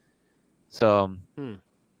 So, and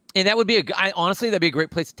that would be honestly, that'd be a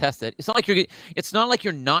great place to test it. It's not like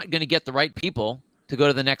you're not going to get the right people to go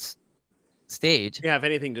to the next stage. Yeah, if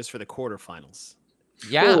anything, just for the quarterfinals.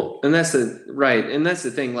 Yeah, well, and that's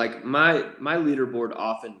the thing. Like my leaderboard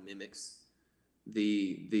often mimics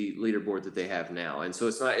the leaderboard that they have now, and so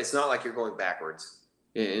it's not like you're going backwards,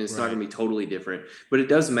 and it's not going to be totally different. But it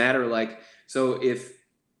does matter. Like, so if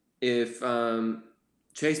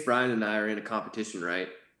Chase, Brian, and I are in a competition, right,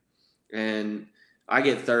 and I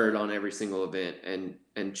get third on every single event,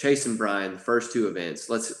 and Chase and Brian, the first two events,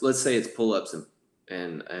 let's say it's pull-ups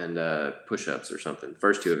and push-ups or something.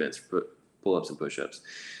 First two events, pull-ups and push-ups,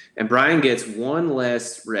 and Brian gets one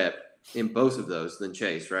less rep in both of those than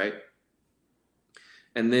Chase, right?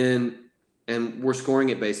 And we're scoring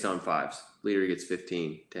it based on fives. Leader gets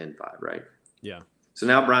 15, 10, 5, right? Yeah. So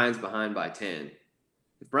now Brian's behind by 10.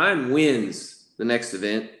 If Brian wins the next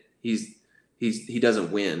event, he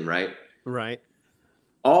doesn't win, right? Right.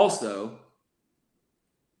 Also,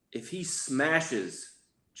 if he smashes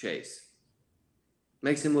Chase,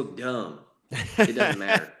 makes him look dumb, it doesn't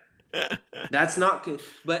matter. That's not,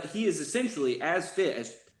 but he is essentially as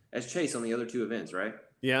fit as Chase on the other two events, right?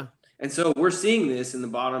 Yeah. And so we're seeing this in the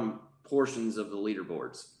bottom portions of the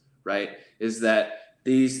leaderboards, right? Is that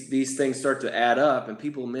these things start to add up, and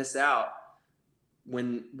people miss out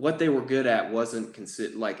when what they were good at wasn't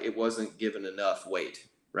it wasn't given enough weight,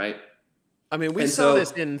 right? I mean, we saw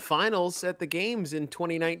this in finals at the games in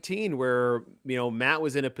 2019 where, Matt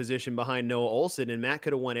was in a position behind Noah Olson, and Matt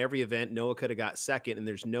could have won every event. Noah could have got second, and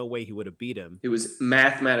there's no way he would have beat him. It was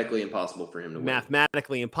mathematically impossible for him to win.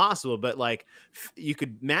 Mathematically impossible, but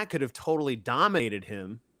Matt could have totally dominated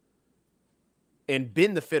him and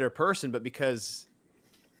been the fitter person, but because,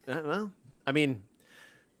 I mean,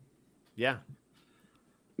 yeah.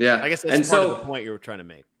 Yeah. I guess that's part of the point you were trying to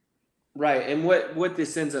make. Right. And what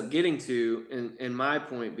this ends up getting to, and my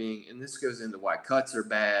point being, and this goes into why cuts are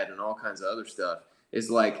bad and all kinds of other stuff, is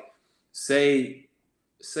like, say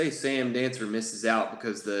Sam Dancer misses out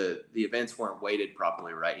because the events weren't weighted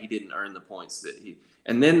properly, right? He didn't earn the points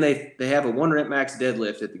and then they have a 1 rep max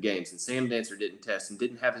deadlift at the games, and Sam Dancer didn't test and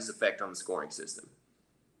didn't have his effect on the scoring system.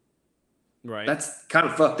 Right. That's kind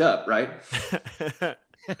of fucked up, right?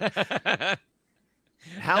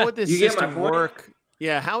 How would this system work?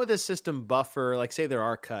 Yeah, how would this system buffer, like say there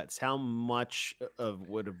are cuts, how much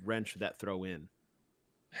would a wrench would that throw in?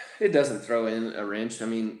 It doesn't throw in a wrench. I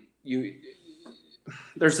mean,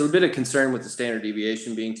 there's a bit of concern with the standard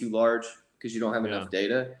deviation being too large because you don't have enough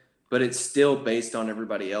data, but it's still based on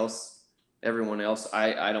everyone else.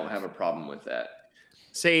 I don't have a problem with that.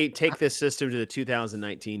 Say take this system to the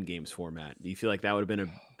 2019 games format. Do you feel like that would have been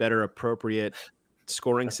a better appropriate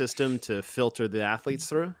scoring system to filter the athletes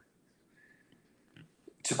through?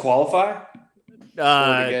 To qualify?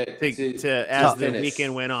 As the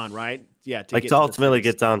weekend went on, right? Yeah. To ultimately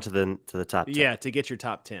get down to the top 10. Yeah, to get your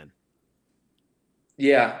top 10.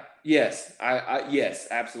 Yeah. Yes. Yes,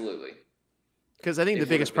 absolutely. Because I think the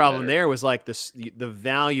biggest problem there was like the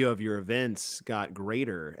value of your events got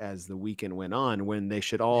greater as the weekend went on, when they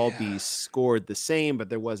should all be scored the same, but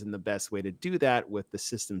there wasn't the best way to do that with the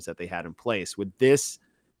systems that they had in place. Would this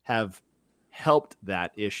have helped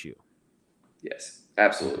that issue? Yes,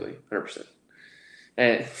 absolutely. 100%.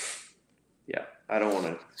 And yeah, I don't want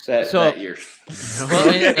to that year.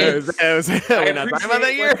 We're not talking about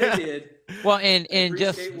that year. They did. Well, and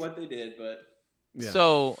just just what they did, but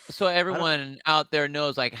so everyone out there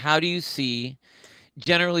knows, like, how do you see,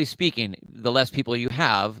 generally speaking, the less people you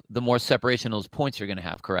have, the more separation of those points you're going to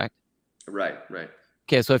have, correct? Right.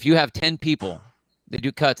 Okay, so if you have 10 people, they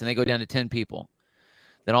do cuts and they go down to 10 people,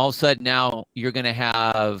 then all of a sudden now you're going to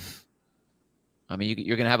have,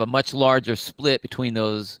 you're going to have a much larger split between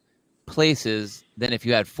those places than if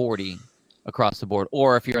you had 40 across the board,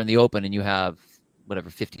 or if you're in the open and you have whatever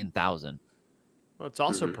 15,000. Well, it's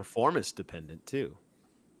also performance dependent too.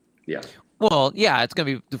 Yeah. Well, yeah, it's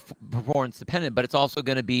going to be performance dependent, but it's also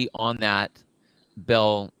going to be on that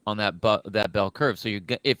bell curve. So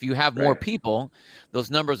if you have more Right. people,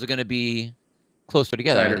 those numbers are going to be closer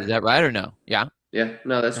together. Tighter. Is that right or no? Yeah. Yeah,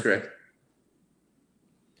 no, that's Okay. correct.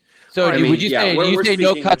 So All right, would you say we're no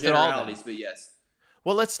speaking cuts at all then? generalities, but yes.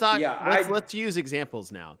 Well, let's talk. Yeah, Let's use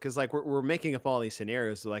examples now, because like we're making up all these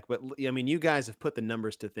scenarios. Like, but I mean, you guys have put the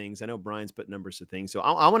numbers to things. I know Brian's put numbers to things. So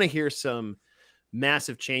I want to hear some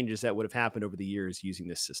massive changes that would have happened over the years using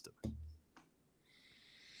this system.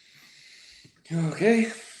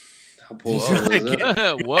 Okay. I'll pull all those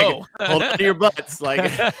up. Whoa! Hold on to your butts.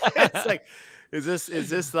 Like it's like, is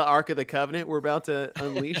this the Ark of the Covenant we're about to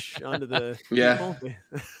unleash onto the Yeah. people?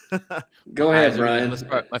 Go ahead, Brian.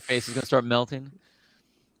 My face is gonna start melting.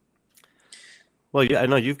 Well, yeah, I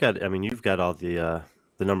know you've got. I mean, you've got all the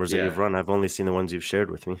numbers that Yeah. you've run. I've only seen the ones you've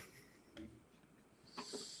shared with me.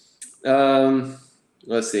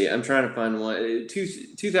 Let's see. I'm trying to find one.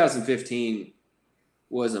 2015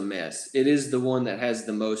 was a mess. It is the one that has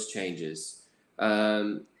the most changes,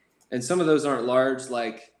 and some of those aren't large.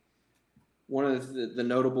 Like one of the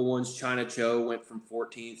notable ones, China Cho went from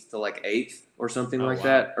 14th to like 8th or something like wow.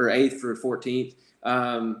 that, or 8th for 14th.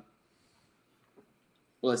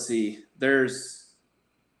 Let's see.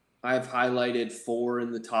 I've highlighted 4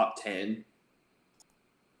 in the top 10.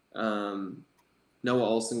 Noah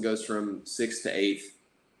Olson goes from 6th to 8th.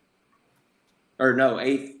 Or no,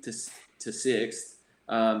 8th to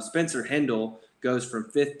 6th. Spencer Hendel goes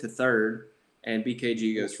from 5th to 3rd. And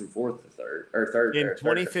BKG goes from 4th to 3rd. Or 3rd. In or 3rd to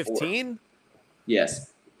 2015? 4th.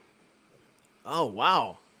 Yes. Oh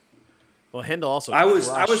wow. Well, Hendel also. I was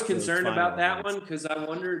crushed those concerned final about that events. one because I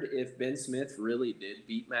wondered if Ben Smith really did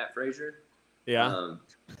beat Matt Frazier. Yeah.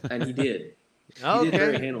 And he did. Oh, He did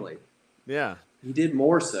very okay. handily. Yeah. He did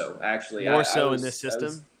more so, actually. More I so was- in this I was-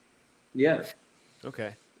 system. yeah. Okay.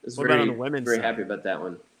 I was What very, about on the women's very side? happy about that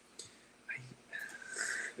one.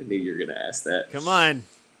 I knew you were going to ask that. Come on.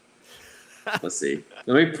 Let's see.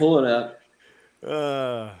 Let me pull it up.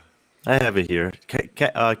 I have it here.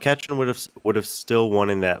 Ketchum would have still won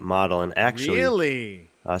in that model, and actually, Really?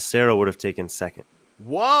 Sarah would have taken second.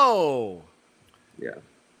 Whoa. Yeah.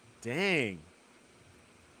 Dang.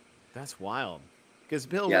 That's wild. Because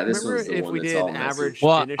Bill, Yeah, this remember one's the if one we that's did all messy. average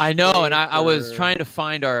Well, finish I know, and rate I was for- trying to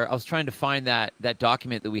find that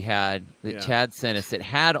document that we had that Yeah. Chad sent us that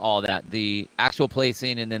had all that, the actual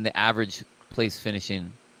placing and then the average place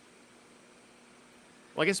finishing.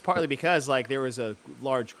 Well, I guess partly because like there was a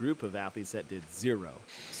large group of athletes that did 0.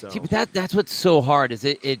 So See, but that's what's so hard is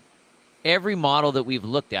it every model that we've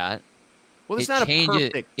looked at, well, it's it not changes a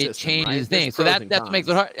perfect it system, changes right? There's things. So pros that and makes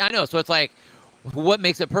it cons. hard. I know. So it's like, what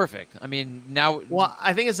makes it perfect? I mean, now. Well,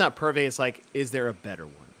 I think it's not perfect. It's like, is there a better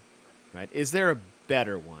one? Right? Is there a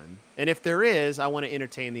better one? And if there is, I want to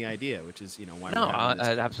entertain the idea, which is why No, we're having this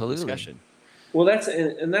absolutely. discussion. Well,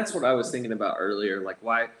 that's what I was thinking about earlier. Like,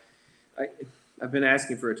 why I've been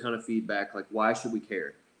asking for a ton of feedback. Like, why should we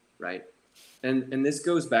care, right? And this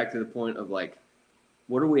goes back to the point of like,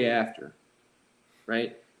 what are we after,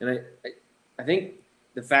 right? And I think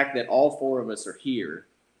the fact that all 4 of us are here,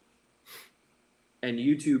 and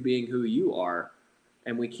you two being who you are,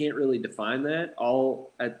 and we can't really define that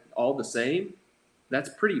all the same. That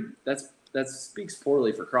speaks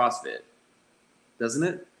poorly for CrossFit, doesn't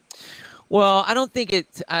it? Well, I don't think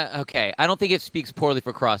it's okay. I don't think it speaks poorly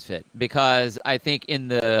for CrossFit because I think in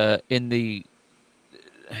the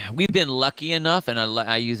we've been lucky enough, and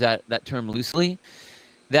I use that term loosely,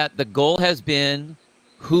 that the goal has been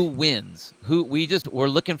who wins. We're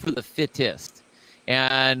looking for the fittest,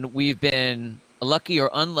 and we've been lucky or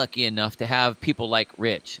unlucky enough to have people like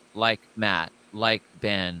Rich, like Matt, like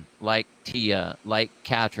Ben, like Tia, like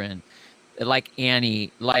Katrin, like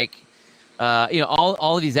Annie, like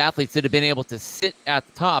all of these athletes that have been able to sit at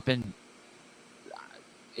the top, and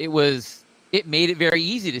it made it very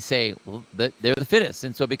easy to say, well, they're the fittest.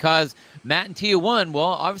 And so because Matt and Tia won, well,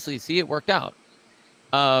 obviously, see, it worked out.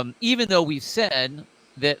 Even though we've said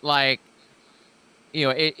that, like,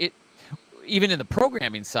 it even in the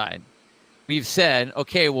programming side, we've said,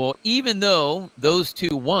 okay, well, even though those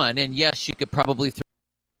 2 won, and yes, you could probably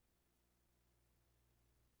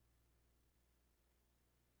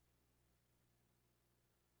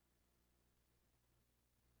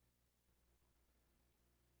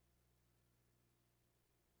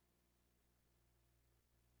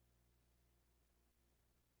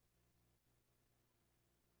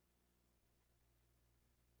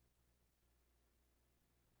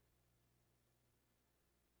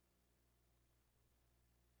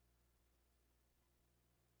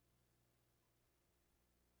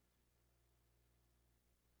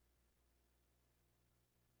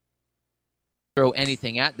throw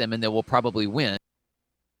anything at them and they will probably win.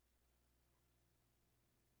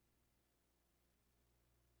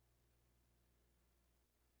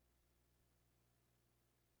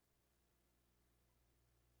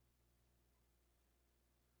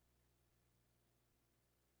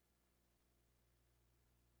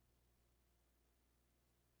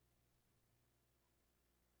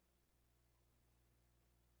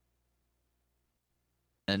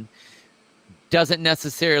 doesn't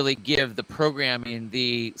necessarily give the programming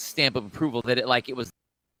the stamp of approval that it was.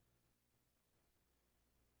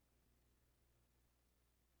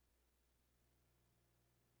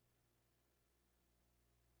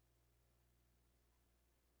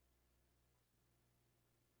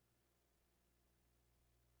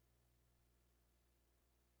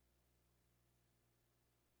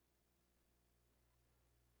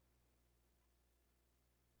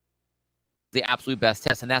 The absolute best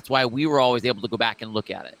test, and that's why we were always able to go back and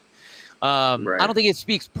look at it. Right. I don't think it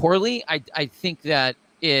speaks poorly. I think that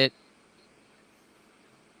I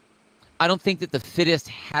don't think that the fittest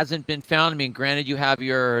hasn't been found. I mean, granted, you have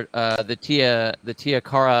your the Tia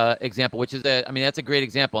Cara example, which is that's a great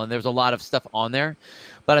example, and there's a lot of stuff on there.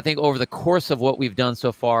 But I think over the course of what we've done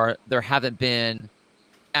so far, there haven't been,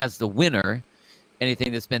 as the winner,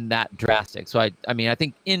 anything that's been that drastic. So I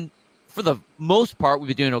think for the most part, we've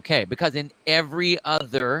been doing okay, because in every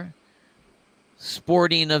other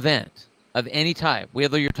sporting event of any type,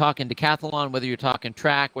 whether you're talking decathlon, whether you're talking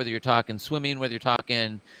track, whether you're talking swimming, whether you're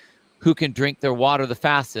talking who can drink their water the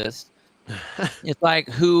fastest, it's like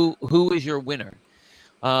who is your winner?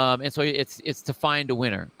 And so it's to find a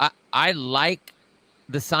winner. I like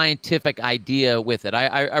the scientific idea with it.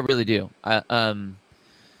 I really do.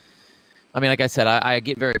 Like I said, I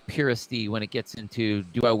get very puristy when it gets into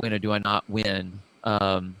do I win or do I not win,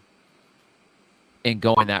 in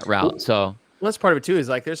going that route. So Well, that's part of it too. Is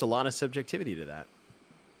like there's a lot of subjectivity to that.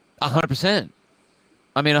 100%.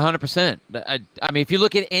 100%. If you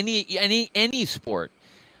look at any sport,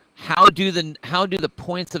 how do the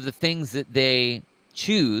points of the things that they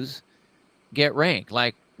choose get ranked?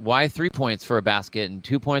 Like, why 3 points for a basket and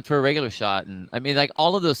 2 points for a regular shot? And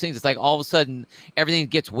all of those things, it's like all of a sudden everything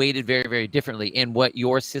gets weighted very, very differently. And what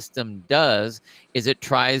your system does is it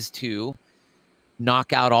tries to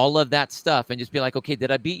knock out all of that stuff and just be like, okay,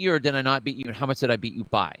 did I beat you or did I not beat you? And how much did I beat you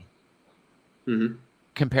by,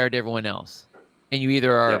 compared to everyone else? And you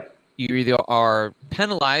either are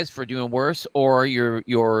penalized for doing worse, or you're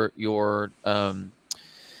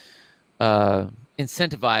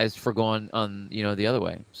incentivized for going on the other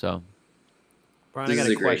way. So Brian, I got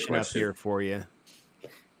a question up here for you.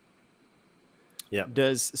 Yeah.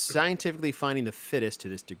 Does scientifically finding the fittest to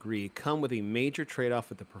this degree come with a major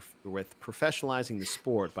trade-off with professionalizing the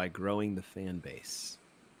sport by growing the fan base?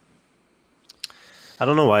 I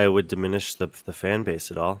don't know why it would diminish the fan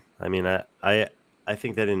base at all. I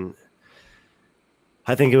think that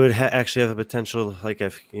I think it would actually have the potential, like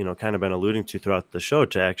I've kind of been alluding to throughout the show,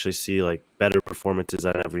 to actually see like better performances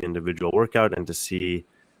on every individual workout, and to see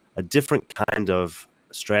a different kind of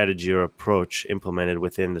strategy or approach implemented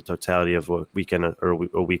within the totality of a weekend or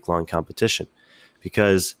a week-long competition,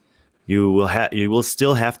 because you will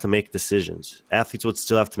still have to make decisions. Athletes would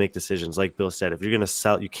still have to make decisions. Like Bill said, if you're going to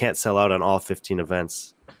sell, you can't sell out on all 15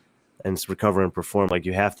 events and recover and perform. Like,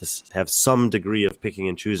 you have to have some degree of picking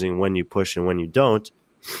and choosing when you push and when you don't.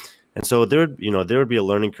 And so there would be a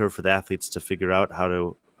learning curve for the athletes to figure out how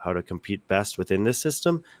to compete best within this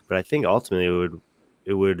system. But I think ultimately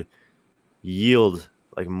it would yield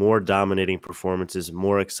like more dominating performances,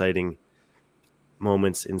 more exciting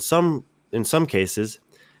moments in some cases.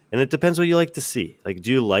 And it depends what you like to see. Like,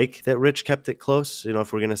 do you like that Rich kept it close?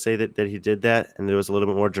 If we're going to say that he did that, and there was a little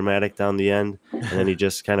bit more dramatic down the end, and then he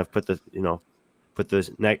just kind of put the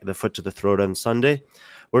foot to the throat on Sunday?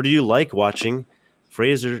 Or do you like watching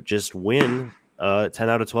Fraser just win 10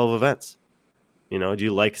 out of 12 events? Do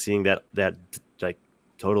you like seeing that like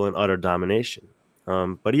total and utter domination?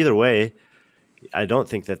 But either way, I don't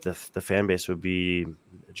think that the fan base would be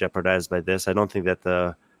jeopardized by this. I don't think that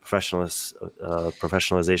the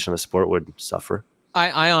professionalization of the sport would suffer.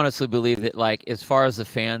 I honestly believe that, like, as far as the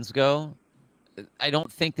fans go, I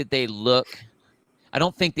don't think they look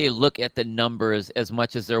at the numbers as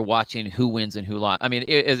much as they're watching who wins and who lost.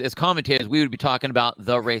 As commentators, we would be talking about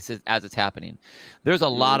the races as it's happening. There's a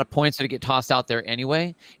lot of points that get tossed out there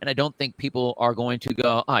anyway, and I don't think people are going to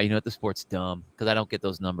go, the sport's dumb because I don't get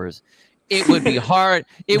those numbers. It would be hard.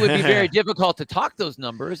 It would be very difficult to talk those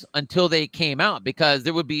numbers until they came out, because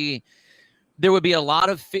there would be a lot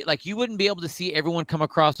of like, you wouldn't be able to see everyone come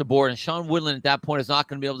across the board. And Sean Woodland at that point is not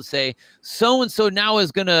going to be able to say so-and-so now is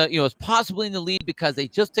going to, is possibly in the lead because they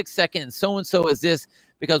just took second, and so-and-so is this,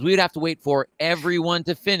 because we would have to wait for everyone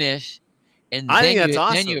to finish. And I think that's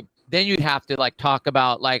awesome. Then you'd have to like talk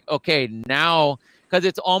about like, okay, now, because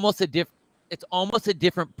it's almost a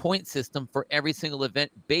different point system for every single event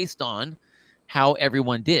based on how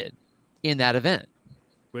everyone did in that event.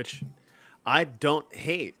 Which I don't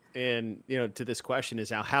hate. And, to this question is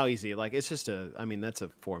how easy, like, it's just that's a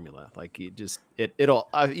formula. Like, you just, it'll,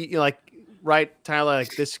 like right, Tyler?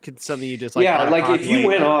 Like this could something you just like. Yeah, like if you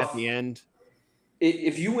went at off the end.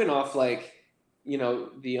 If you went off like, you know,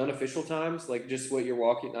 the unofficial times, like just what you're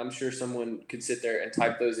walking, I'm sure someone could sit there and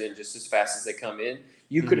type those in just as fast as they come in.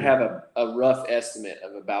 You could have a rough estimate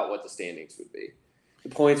of about what the standings would be. The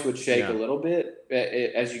points would shake a little bit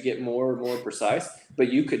as you get more and more precise,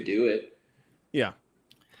 but you could do it. Yeah.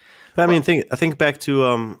 But I mean, I think back to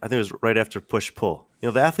I think it was right after push pull. You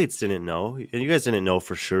know, the athletes didn't know, and you guys didn't know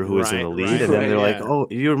for sure who was in the lead, and then they're like, "Oh,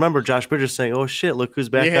 you remember Josh Bridges saying, "Oh shit, look who's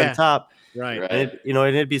back on top." Right. And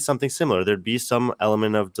it'd be something similar. There'd be some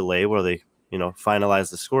element of delay where they, finalize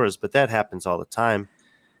the scores, but that happens all the time.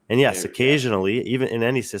 And yes, occasionally, even in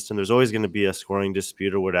any system, there's always going to be a scoring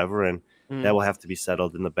dispute or whatever, and that will have to be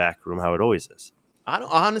settled in the back room how it always is. I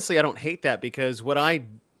don't hate that, because what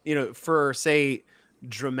for say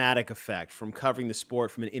dramatic effect from covering the sport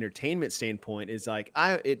from an entertainment standpoint is like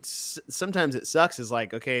sometimes it sucks is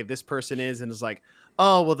like, okay, this person is, and it's like,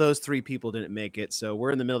 oh, well, those 3 people didn't make it, so we're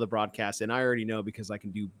in the middle of the broadcast and I already know, because I can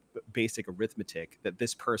do basic arithmetic, that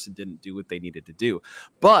this person didn't do what they needed to do.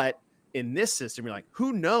 But in this system, you're like,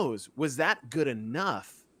 who knows, was that good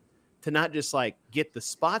enough to not just like get the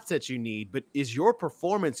spots that you need, but is your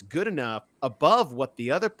performance good enough above what the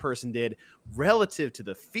other person did relative to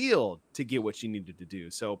the field to get what you needed to do?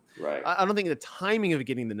 So I don't think the timing of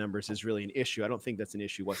getting the numbers is really an issue. I don't think that's an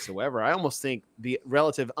issue whatsoever. I almost think the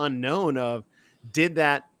relative unknown of, did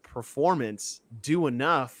that performance do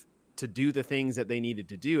enough to do the things that they needed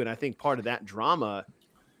to do? And I think part of that drama,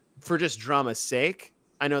 for just drama's sake,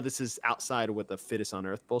 I know this is outside of what the fittest on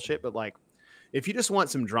earth bullshit, but like, if you just want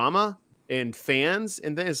some drama and fans,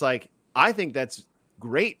 and then it's like, I think that's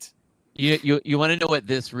great. You want to know what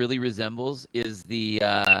this really resembles is the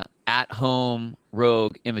at-home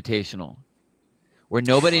Rogue Invitational, where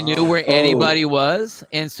nobody knew where anybody was,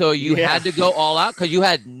 and so you had to go all out because you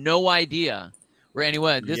had no idea where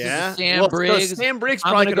anyone. This is Sam Briggs. So Sam Briggs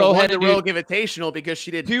probably could have won the Rogue Invitational because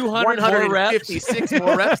she did 156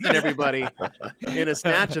 more reps than everybody in a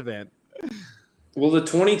snatch event. Well, the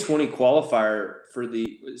 2020 qualifier for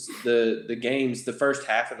the games, the first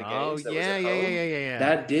half of the games,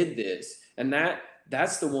 that did this, and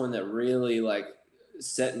that's the one that really like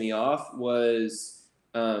set me off was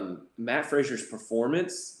Matt Fraser's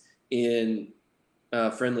performance in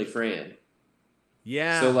Friendly Fran.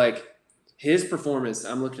 Yeah. So like his performance,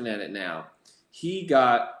 I'm looking at it now.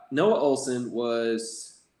 Noah Olson was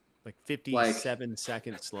like 57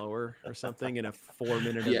 seconds slower or something in a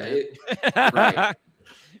 4-minute event. Right.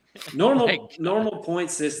 Normal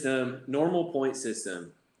point system. Bill,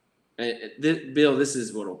 this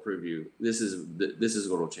is what will prove you. This is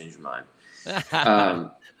what will change your mind.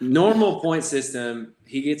 Normal point system,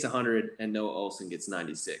 he gets 100 and Noah Olson gets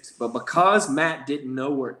 96. But because Matt didn't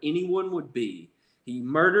know where anyone would be, he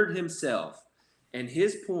murdered himself, and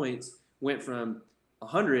his points went from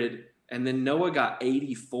 100. And then Noah got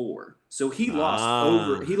 84. So he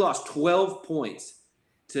lost 12 points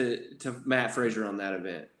to Matt Fraser on that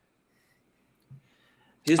event.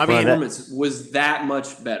 His performance was that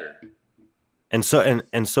much better. And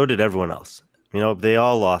so did everyone else. They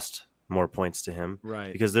all lost more points to him.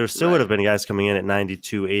 Right. Because there still would have been guys coming in at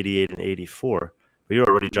 92, 88, and 84. But you're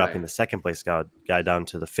already dropping the second place guy down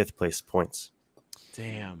to the 5th place points.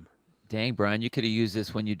 Dang, Brian, you could have used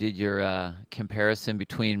this when you did your comparison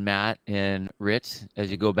between Matt and Rich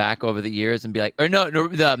as you go back over the years and be like,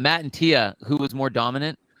 the Matt and Tia, who was more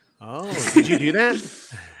dominant? Oh, did you do that?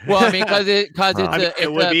 Well, I mean, because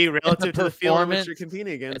it would be relative to the field which you're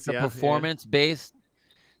competing against. It's a performance-based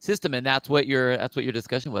system, and that's what your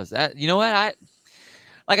discussion was. You know what?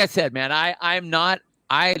 Like I said, man,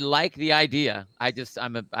 I like the idea.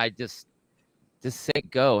 Just say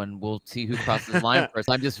go, and we'll see who crosses the line first.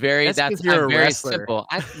 I'm just very very simple.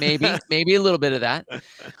 Maybe a little bit of that.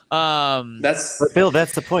 But Bill,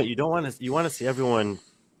 that's the point. You want to see everyone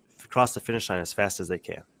cross the finish line as fast as they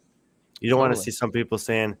can. You don't want to see some people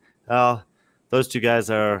saying, "Oh, those 2 guys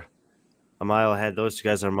are a mile ahead. Those 2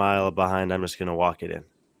 guys are a mile behind. I'm just going to walk it in."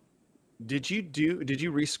 Did you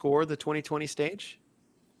rescore the 2020 stage?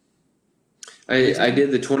 I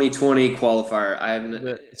did the 2020 qualifier. I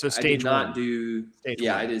haven't. So stage one. I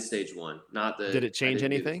did stage 1. Not the. Did it change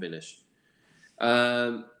anything? Finish.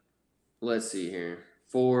 Let's see here.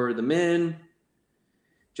 For the men,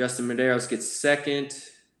 Justin Medeiros gets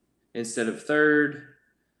 2nd instead of 3rd.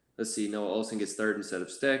 Let's see. Noah Olson gets 3rd instead of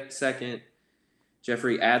 2nd.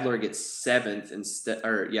 Jeffrey Adler gets 7th instead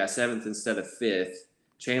of 5th.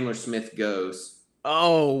 Chandler Smith goes.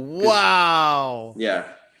 Oh wow! Yeah.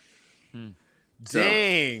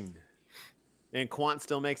 Dang. And Quant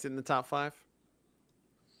still makes it in the top 5?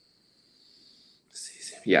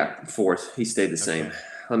 Yeah, fourth. He stayed the same. Okay.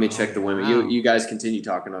 Let me check the women. Wow. You guys continue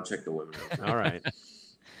talking. I'll check the women. All right.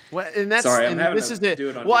 Well, and that's Sorry, I'm and having this to is the do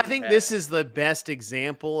it on well. I different think this tabs. is the best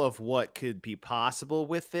example of what could be possible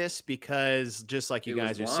with this, because just like you It was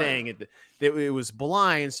guys are blind. saying, it was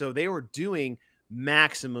blind, so they were doing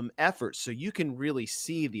maximum effort. So you can really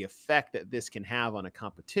see the effect that this can have on a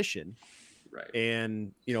competition. Right.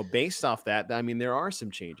 And based off that, I mean, there are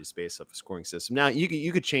some changes based off the scoring system. Now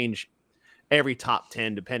you could change every top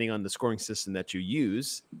 10 depending on the scoring system that you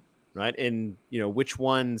use, right? And which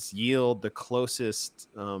ones yield the closest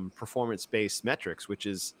performance-based metrics, which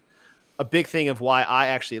is a big thing of why I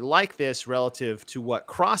actually like this relative to what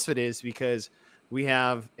CrossFit is, because we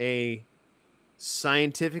have a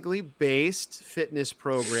scientifically based fitness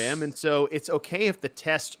program, and so it's okay if the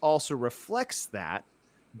test also reflects that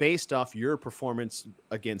based off your performance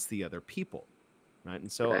against the other people, right?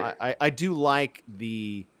 And so Right. I do like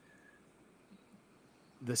the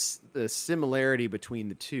similarity between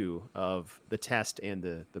the two of the test and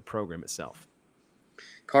the program itself.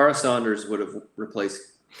 Cara Saunders would have replaced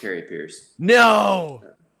Carrie Pierce. No.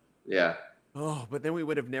 Yeah. Oh, but then we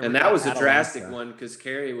would have never. And that got was a Atalanta. drastic one because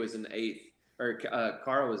Carrie was in 8th, or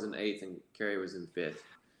Cara was in 8th and Carrie was in 5th.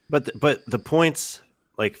 But the points,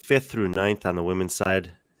 like 5th through 9th on the women's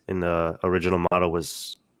side in the original model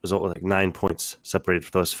was like 9 points separated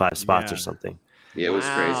for those 5 spots or Yeah. something. Yeah, it was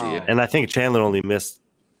crazy. Wow. Yeah. And I think Chandler only missed,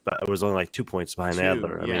 but it was only like 2 points behind 2,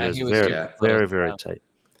 Adler. I mean, yeah. it was He was very, super close, very, very yeah. tight.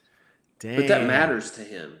 Dang. But that matters to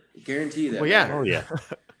him. I guarantee you that. Well, yeah. Oh yeah.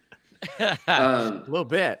 A little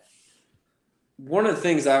bit. One of the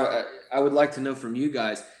things I would like to know from you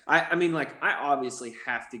guys, I mean, like, I obviously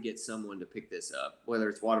have to get someone to pick this up, whether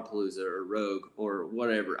it's Wadapalooza or Rogue or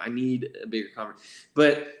whatever. I need a bigger conference.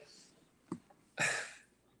 But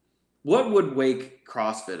what would wake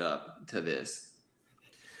CrossFit up to this?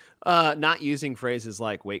 Not using phrases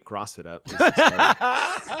like "wake CrossFit up."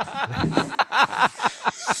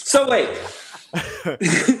 So wait,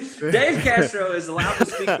 Dave Castro is allowed to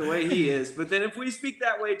speak the way he is, but then if we speak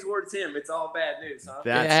that way towards him, it's all bad news, huh?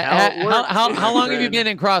 That's how it works. How long have you friend. been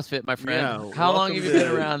in CrossFit, my friend? Yeah, How long welcome have you been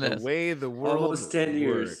to around the this? way the world Almost 10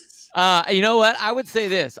 years. works. You know what? I would say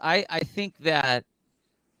this. I think that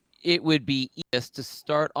it would be easiest to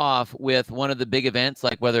start off with one of the big events,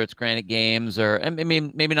 like whether it's Granite Games or I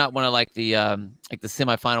mean maybe not one of like the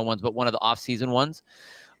semifinal ones, but one of the off-season ones.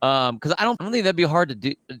 Because I don't think that'd be hard to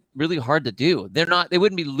do. Really hard to do. They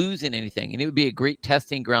wouldn't be losing anything, and it would be a great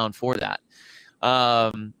testing ground for that.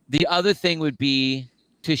 The other thing would be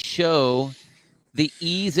to show the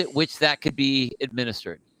ease at which that could be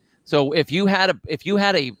administered. So if you had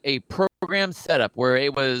a program setup where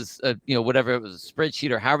it was whatever it was, a spreadsheet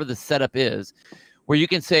or however the setup is, where you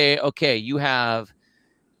can say, okay, you have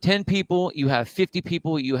 10 people, you have 50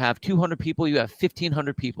 people, you have 200 people, you have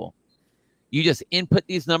 1,500 people. You just input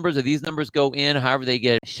these numbers, or these numbers go in, however they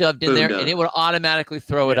get shoved in Boom, there, done. and it would automatically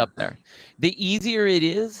throw it up there. The easier it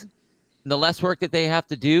is, the less work that they have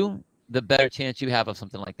to do, the better chance you have of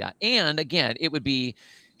something like that. And again, it would be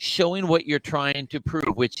showing what you're trying to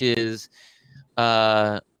prove, which is,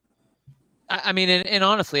 I mean, and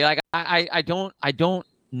honestly, like I don't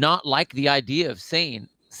not like the idea of saying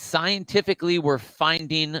scientifically we're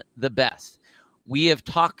finding the best. We have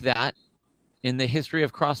talked that in the history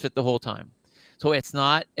of CrossFit the whole time. So it's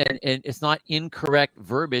not it's not incorrect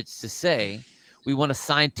verbiage to say we want to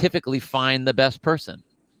scientifically find the best person,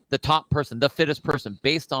 the top person, the fittest person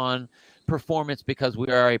based on performance, because we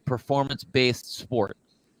are a performance-based sport.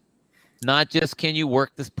 Not just can you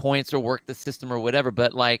work the points or work the system or whatever,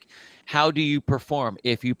 but like, how do you perform?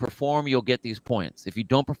 If you perform, you'll get these points. If you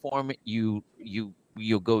don't perform, you'll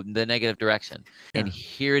go in the negative direction. And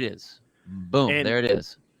here it is. Boom, And- there it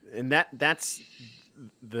is. And that's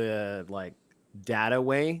the like data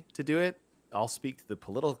way to do it. I'll speak to the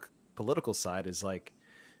political side, is like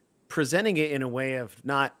presenting it in a way of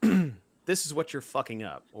not this is what you're fucking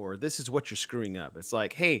up or this is what you're screwing up. It's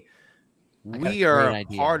like, hey, got a we are great a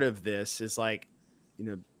idea. part of this. Is like,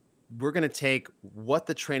 we're going to take what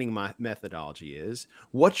the training methodology is,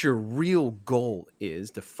 what your real goal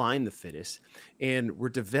is to find the fittest, and we're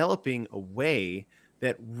developing a way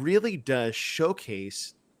that really does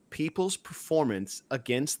showcase people's performance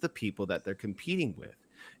against the people that they're competing with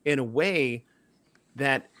in a way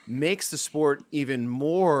that makes the sport even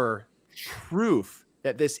more proof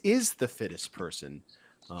that this is the fittest person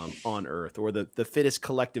on earth, or the fittest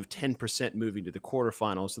collective 10% moving to the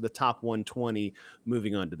quarterfinals, so the top 120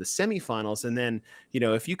 moving on to the semifinals. And then,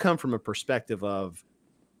 if you come from a perspective of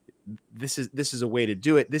this is a way to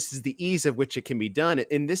do it. This is the ease of which it can be done.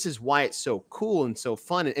 And this is why it's so cool and so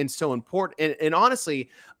fun and so important and honestly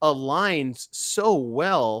aligns so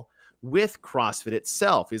well with CrossFit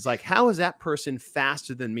itself. Is like, how is that person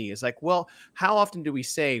faster than me? It's like, well, how often do we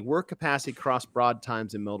say work capacity cross broad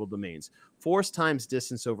times and modal domains? Force times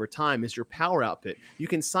distance over time is your power output. You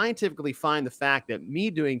can scientifically find the fact that me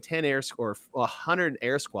doing 10 or 100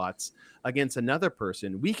 air squats against another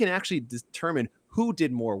person, we can actually determine who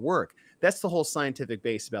did more work. That's the whole scientific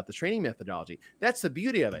base about the training methodology. That's the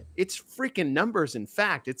beauty of it. It's freaking numbers. In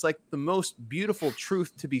fact, it's like the most beautiful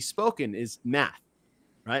truth to be spoken is math,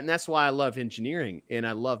 right? And that's why I love engineering and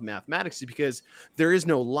I love mathematics, because there is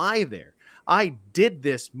no lie there. I did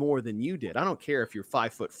this more than you did. I don't care if you're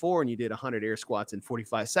 5'4" and you did 100 air squats in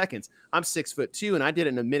 45 seconds. I'm 6'2" and I did it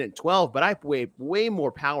in a minute 12, but I weigh way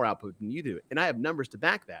more power output than you do. And I have numbers to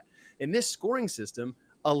back that. And this scoring system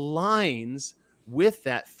aligns with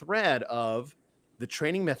that thread of the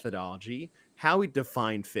training methodology, how we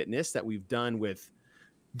define fitness that we've done with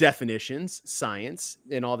definitions, science,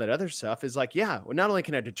 and all that other stuff. Is like, yeah, well, not only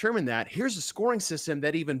can I determine that, here's a scoring system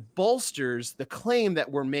that even bolsters the claim that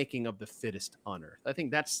we're making of the fittest on earth. I think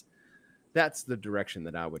that's the direction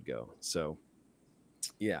that I would go. So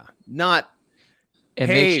yeah, not And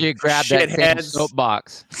hey, make sure you grab that same shitheads.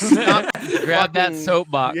 soapbox. Grab that Fucking-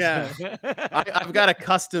 soapbox. Yeah. I've got a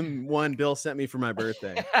custom one Bill sent me for my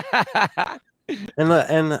birthday. And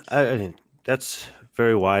I mean, that's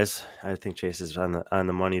very wise. I think Chase is on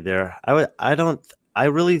the money there. I don't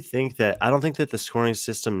think that the scoring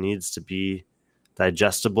system needs to be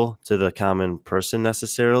digestible to the common person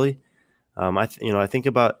necessarily. I think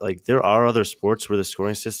about, like, there are other sports where the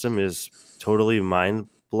scoring system is totally mind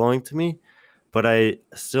blowing to me, but I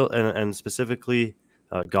still and specifically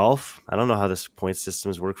golf. I don't know how this point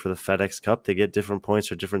systems work for the FedEx Cup. They get different points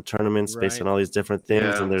for different tournaments based Right. on all these different things.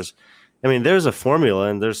 Yeah. And there's a formula,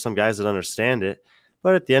 and there's some guys that understand it.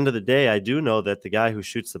 But at the end of the day, I do know that the guy who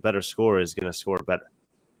shoots the better score is going to score better.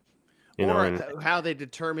 Or how they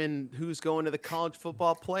determine who's going to the college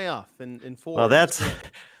football playoff in four. Well, that's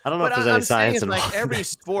I don't know if there's any I'm saying science is, involved. like, every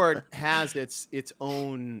sport has its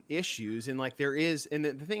own issues, and like there is, and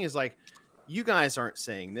the thing is, like, you guys aren't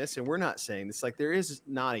saying this, and we're not saying this. Like, there is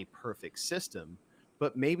not a perfect system,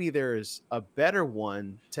 but maybe there's a better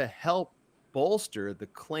one to help bolster the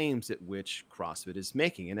claims at which CrossFit is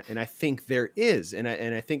making, and I think there is, and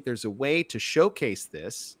I think there's a way to showcase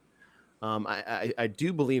this. I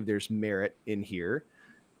do believe there's merit in here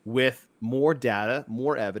with more data,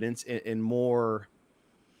 more evidence, and more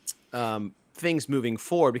things moving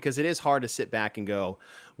forward, because it is hard to sit back and go,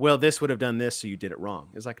 well, this would have done this, so you did it wrong.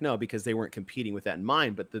 It's like, no, because they weren't competing with that in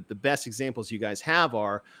mind. But the best examples you guys have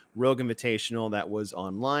are Rogue Invitational that was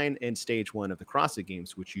online and stage 1 of the CrossFit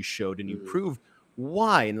Games, which you showed and you proved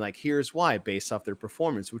why. And like, here's why, based off their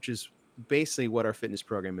performance, which is basically what our fitness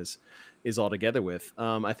program is all together with.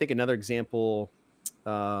 I think another example,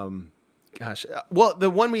 well, the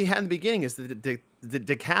one we had in the beginning is the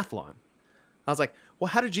decathlon. I was like, well,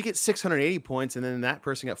 how did you get 680 points and then that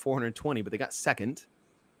person got 420, but they got second?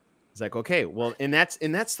 It's like, okay, well, and that's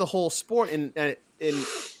the whole sport. And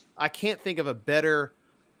I can't think of a better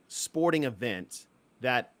sporting event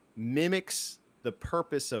that mimics the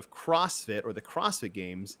purpose of CrossFit or the CrossFit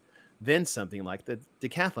Games than something like the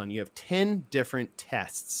decathlon. You have 10 different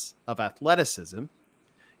tests of athleticism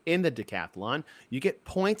in the decathlon. You get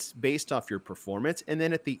points based off your performance. And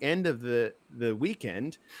then at the end of the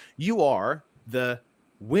weekend, you are the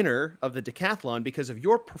winner of the decathlon because of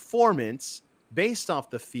your performance based off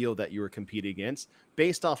the field that you were competing against,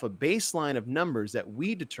 based off a baseline of numbers that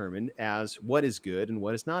we determined as what is good and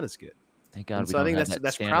what is not as good. Thank God. And so I think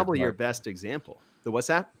that's probably your best example. What's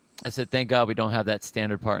that? I said, thank God we don't have that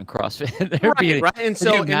standard part in CrossFit. Right. And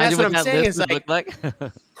so, and that's what I'm saying is, like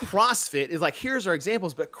CrossFit is like, here's our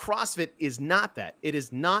examples, but CrossFit is not that. It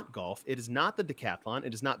is not golf. It is not the decathlon.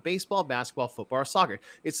 It is not baseball, basketball, football, or soccer.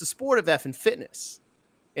 It's the sport of effing fitness.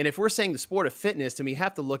 And if we're saying the sport of fitness, then we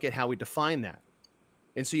have to look at how we define that.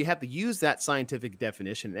 And so you have to use that scientific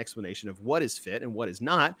definition and explanation of what is fit and what is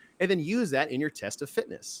not, and then use that in your test of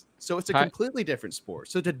fitness. So it's a completely different sport.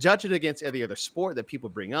 So to judge it against any other sport that people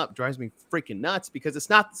bring up drives me freaking nuts, because it's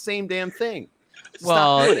not the same damn thing.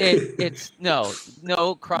 Well, it's no,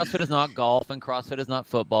 CrossFit is not golf and CrossFit is not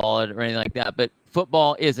football or anything like that. But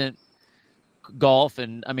football isn't golf,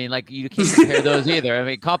 and I mean, like, you can't compare those either. I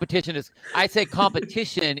mean, competition is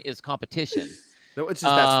competition. No, it's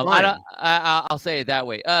just that's fine. I'll say it that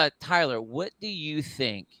way. Tyler, what do you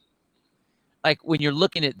think? Like, when you're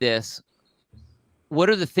looking at this, what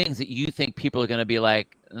are the things that you think people are going to be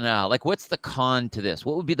like, no, like what's the con to this?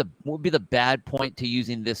 What would be the bad point to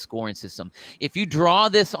using this scoring system? If you draw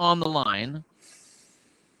this on the line,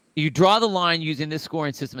 you draw the line using this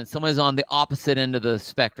scoring system, and someone is on the opposite end of the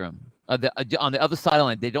spectrum, on the other side of the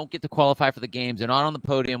line, they don't get to qualify for the games, they're not on the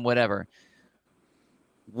podium, whatever.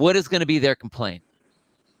 What is going to be their complaint?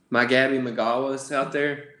 My Gabby McGawas out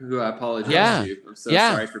there, who I apologize to. I'm so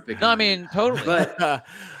sorry for picking. No, I mean totally. But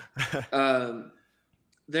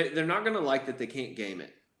they're not going to like that they can't game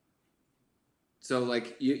it. So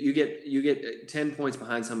like you get 10 points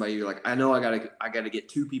behind somebody, you're like, I know I gotta get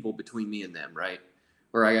 2 people between me and them, right?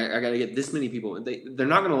 Or I gotta get this many people. They're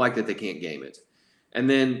not going to like that they can't game it. And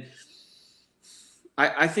then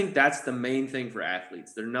I think that's the main thing for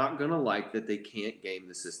athletes. They're not going to like that they can't game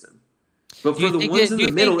the system. But for the ones in the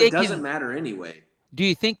middle, it doesn't matter anyway. Do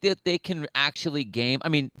you think that they can actually game? I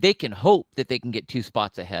mean, they can hope that they can get 2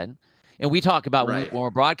 spots ahead. And we talk about when we're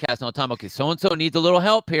broadcasting all the time, okay, so-and-so needs a little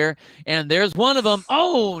help here. And there's one of them.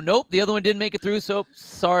 Oh, nope, the other one didn't make it through, so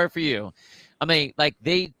sorry for you. I mean, like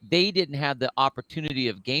they didn't have the opportunity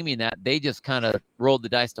of gaming that. They just kind of rolled the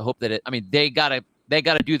dice to hope that they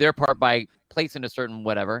gotta do their part by placing a certain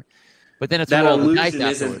whatever. But then it's that a roll illusion the dice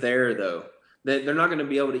isn't afterwards. there though. They're not going to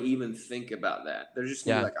be able to even think about that. They're just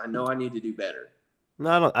going to be like, I know I need to do better.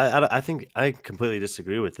 No, I think I completely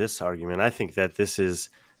disagree with this argument. I think that this is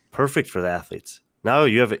perfect for the athletes. Now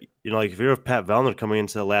you have, like if you're Pat Vellner coming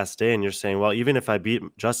into the last day and you're saying, well, even if I beat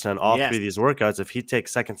Justin on all 3 of these workouts, if he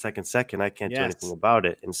takes second, I can't do anything about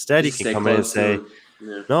it. Instead, he can come in and say,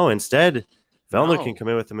 no, instead, Vellner can come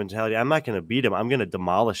in with the mentality, I'm not going to beat him. I'm going to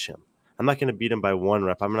demolish him. I'm not going to beat him by 1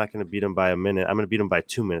 rep. I'm not going to beat him by a minute. I'm going to beat him by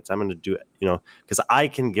 2 minutes. I'm going to do it, because I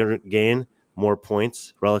can gain more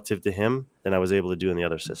points relative to him than I was able to do in the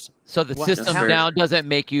other system. So the system now doesn't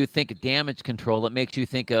make you think of damage control. It makes you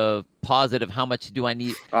think of positive. How much do I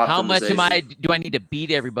need? How much do I need to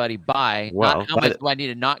beat everybody by? Well, not how much do I need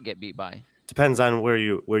to not get beat by? Depends on where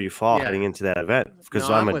you fall heading into that event. Because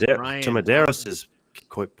to Medeiros'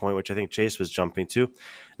 quick point, which I think Chase was jumping to,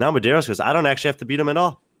 now Medeiros goes, I don't actually have to beat him at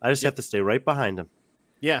all. I just have to stay right behind him.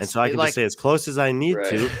 Yes. And so I can just stay as close as I need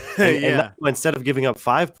to. And instead of giving up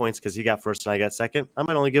 5 points because he got first and I got second, I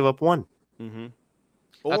might only give up 1. Mm-hmm.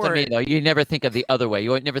 That's what I mean, though. You never think of the other way.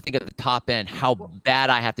 You never think of the top end, how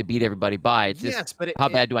bad I have to beat everybody by. It's just how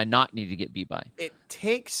bad do I not need to get beat by? It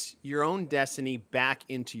takes your own destiny back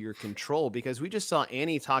into your control, because we just saw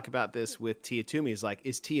Annie talk about this with Tia Toomey. He's like,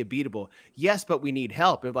 is Tia beatable? Yes, but we need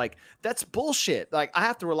help. And like, that's bullshit. Like, I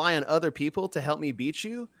have to rely on other people to help me beat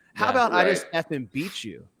you. How about I just effing beat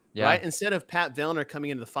you? Yeah. Right? Instead of Pat Vellner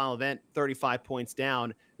coming into the final event 35 points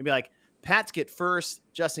down and be like, Pat's get first,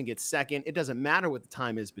 Justin gets second. It doesn't matter what the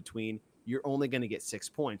time is between. You're only going to get 6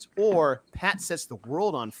 points. Or Pat sets the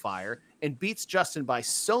world on fire and beats Justin by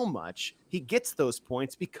so much, he gets those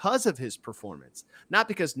points because of his performance, not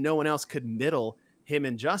because no one else could middle him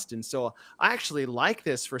and Justin. So I actually like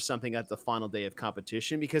this for something at the final day of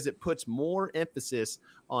competition, because it puts more emphasis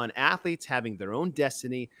on athletes having their own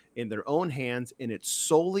destiny in their own hands, and it's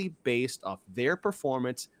solely based off their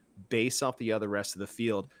performance, based off the other rest of the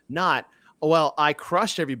field. Not, well, I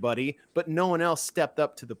crushed everybody, but no one else stepped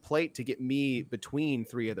up to the plate to get me between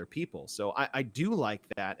 3 other people. So I do like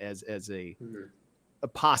that as a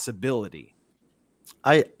possibility.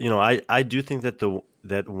 I do think that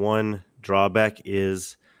that one drawback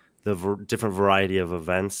is the different variety of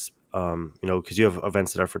events. Because you have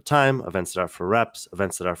events that are for time, events that are for reps,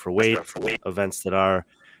 events that are for weight, events that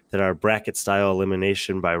are bracket style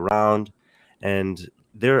elimination by round. And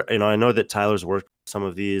there, I know that Tyler's worked some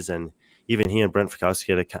of these, and even he and Brent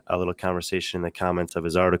Fikowski had a little conversation in the comments of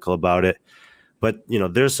his article about it. But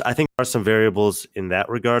I think there are some variables in that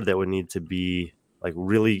regard that would need to be like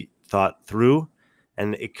really thought through.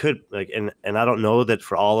 And it could and I don't know that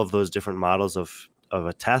for all of those different models of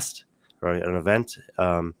a test or an event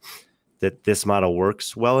that this model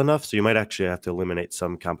works well enough. So you might actually have to eliminate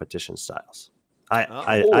some competition styles.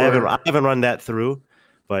 I haven't run that through,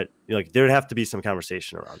 but there would have to be some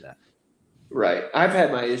conversation around that. Right. I've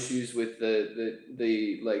had my issues with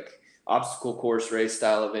the like obstacle course race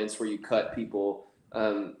style events where you cut people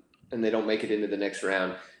and they don't make it into the next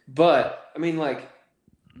round. But I mean, like,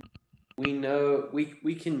 we know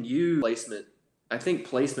we can use placement. I think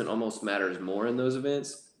placement almost matters more in those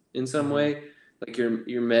events in some way. Like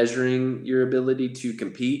you're measuring your ability to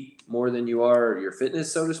compete more than you are your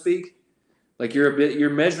fitness, so to speak. Like you're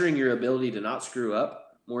measuring your ability to not screw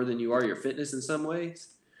up more than you are your fitness in some ways.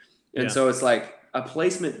 And so it's like a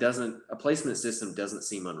placement system doesn't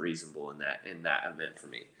seem unreasonable in that event for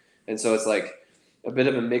me. And so it's like a bit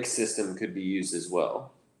of a mixed system could be used as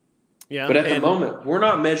well. Yeah. But at the moment, we're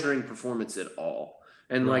not measuring performance at all.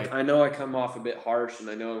 And like, Right. I know I come off a bit harsh, and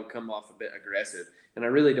I know I come off a bit aggressive, and I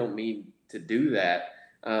really don't mean to do that.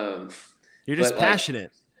 You're just but, like,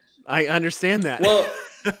 passionate. I understand that. Well,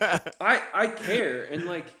 I care, and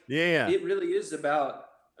like, yeah. it really is about.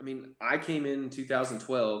 I mean, I came in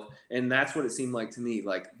 2012, and that's what it seemed like to me.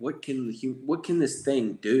 Like, what can this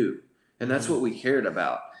thing do? And that's what we cared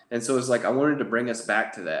about. And so it's like, I wanted to bring us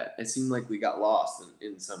back to that. It seemed like we got lost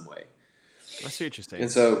in some way. That's interesting.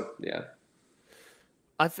 And so, yeah.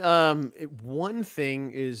 One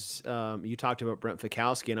thing is, you talked about Brent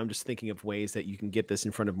Fikowski, and I'm just thinking of ways that you can get this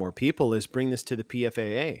in front of more people, is bring this to the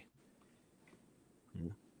PFAA.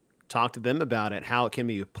 Talk to them about it, how it can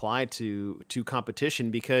be applied to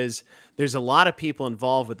competition, because there's a lot of people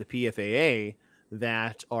involved with the PFAA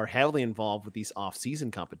that are heavily involved with these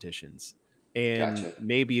off-season competitions. And Gotcha.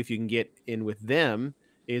 maybe if you can get in with them,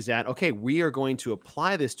 is that, okay, we are going to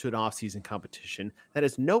apply this to an off-season competition that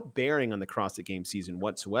has no bearing on the CrossFit Games season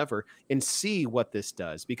whatsoever, and see what this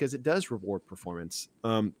does, because it does reward performance.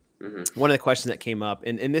 One of the questions that came up,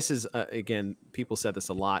 and this is, again, people said this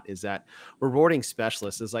a lot, is that rewarding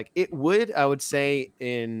specialists is like, it would, I would say,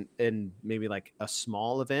 in maybe like a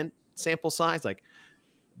small event sample size, like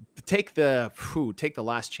take the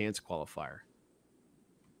last chance qualifier.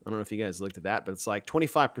 I don't know if you guys looked at that, but it's like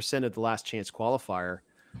 25% of the last chance qualifier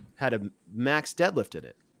had a max deadlift in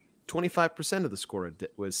it. 25% of the score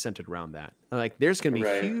was centered around that. Like, there's going to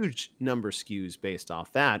be huge number skews based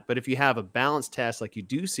off that. But if you have a balanced test, like you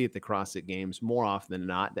do see at the CrossFit Games more often than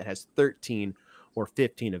not, that has 13 or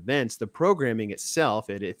 15 events, the programming itself,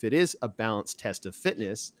 if it is a balanced test of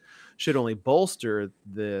fitness, should only bolster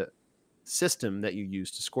the system that you use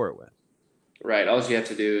to score it with. Right. All you have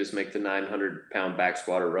to do is make the 900-pound back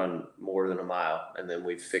squatter run more than a mile, and then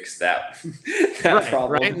we've fixed that,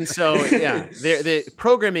 problem. Right. And so, yeah, the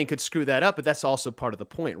programming could screw that up, but that's also part of the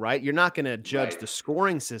point, right? You're not going to judge the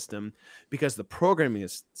scoring system because the programming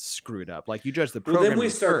is screwed up. Like, you judge the programming. Well, then we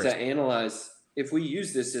start first. to analyze. If we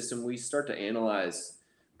use this system, we start to analyze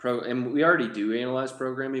and we already do analyze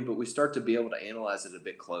programming, but we start to be able to analyze it a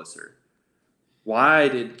bit closer. Why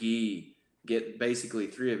did Guy get basically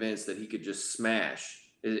 3 events that he could just smash?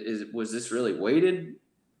 Was this really weighted,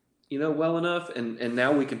 well enough? And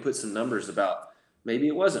now we can put some numbers about maybe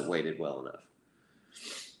it wasn't weighted well enough.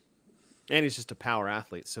 And he's just a power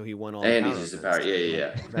athlete, so he won all. And he's just a power.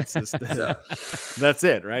 Yeah. That's just that's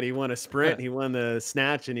it, right? He won a sprint, he won the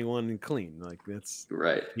snatch, and he won clean. Like, that's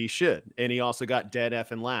right. He should, and he also got dead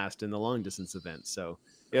effing last in the long distance event, so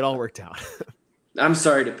it all worked out. I'm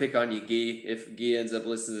sorry to pick on you, Guy. If Guy ends up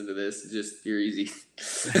listening to this, you're easy.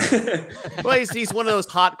 Well, he's one of those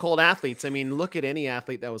hot, cold athletes. I mean, look at any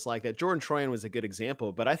athlete that was like that. Jordan Troyan was a good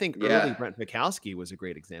example, but I think early Brent Fikowski was a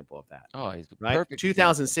great example of that. Oh, he's right. Perfect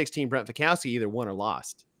 2016 Brent Fikowski either won or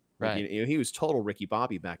lost. Right. Like, he was total Ricky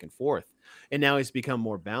Bobby back and forth, and now he's become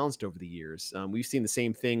more balanced over the years. We've seen the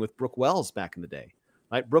same thing with Brooke Wells back in the day.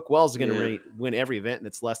 Right, Brooke Wells is going to win every event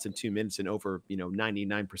that's less than 2 minutes and over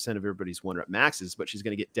 99% of everybody's 1-rep maxes, but she's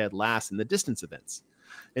going to get dead last in the distance events.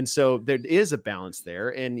 And so there is a balance there.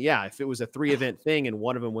 And yeah, if it was a 3-event thing and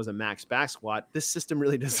one of them was a max back squat, this system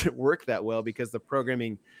really doesn't work that well because the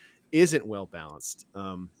programming isn't well balanced.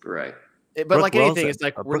 Right. But Brooke like anything, it's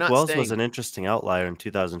like we're Brooke not. Wells was an interesting outlier in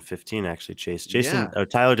 2015. Actually,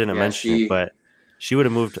 Tyler didn't mention it, but she would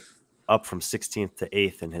have moved up from 16th to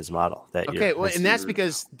 8th in his model that year. Okay, well, and that's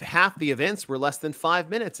because half the events were less than 5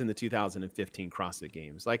 minutes in the 2015 CrossFit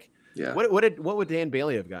Games. Like, what would Dan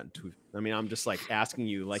Bailey have gotten to? I mean, I'm just like asking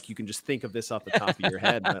you, like, you can just think of this off the top of your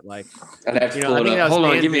head, but like, I'd have to pull it up. Hold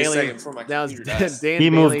on, give me a second before my computer dies. Dan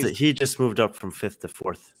He just moved up from 5th to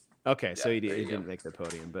 4th. Okay, so he didn't make the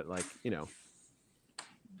podium, but like,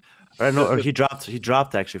 or he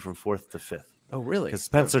dropped actually from 4th to 5th. Oh, really? Because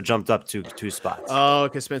Spencer jumped up 2 spots. Oh,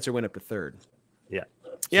 because Spencer went up to 3rd. Yeah.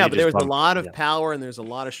 Yeah, but there was a lot of power and there's a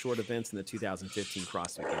lot of short events in the 2015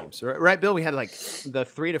 CrossFit Games. Right, Bill? We had like the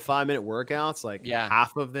 3 to 5 minute workouts, like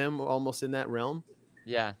half of them almost in that realm.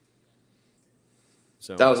 Yeah.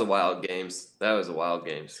 So that was a wild games.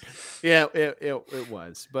 Yeah, it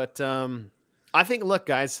was. But I think, look,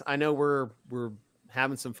 guys, I know we're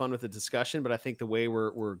having some fun with the discussion, but I think the way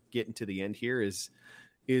we're getting to the end here is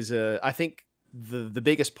I think the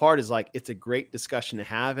biggest part is like, it's a great discussion to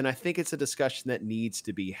have. And I think it's a discussion that needs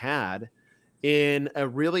to be had in a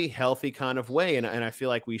really healthy kind of way. And I feel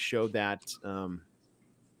like we showed that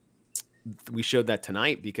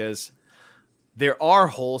tonight, because there are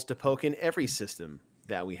holes to poke in every system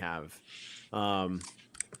that we have. And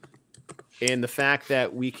the fact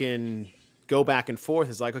that we can go back and forth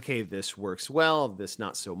is like, okay, this works well, this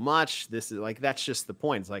not so much. This is like, that's just the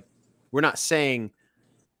point. It's like, We're not saying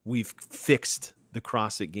we've fixed the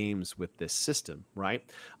CrossFit Games with this system, right?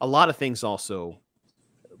 A lot of things also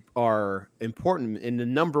are important. And the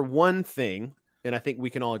number one thing, and I think we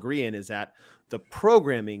can all agree in, is that the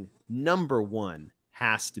programming, number one,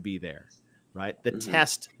 has to be there, right? The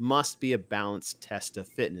test must be a balanced test of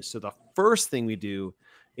fitness. So the first thing we do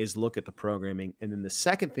is look at the programming. And then the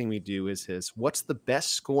second thing we do is what's the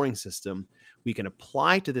best scoring system we can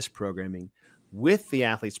apply to this programming with the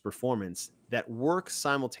athlete's performance that works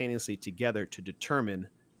simultaneously together to determine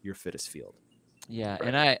your fittest field. Yeah.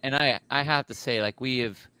 Right. And I have to say, like, we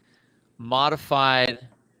have modified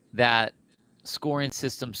that scoring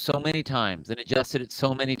system so many times and adjusted it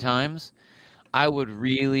so many times. I would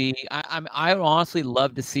honestly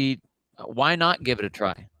love to see, why not give it a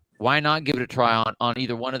try? Why not give it a try on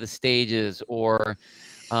either one of the stages or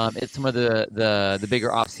at some of the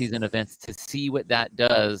bigger off-season events to see what that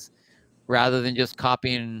does, rather than just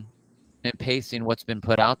copying and pasting what's been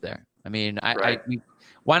put out there. I mean,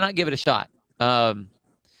 why not give it a shot?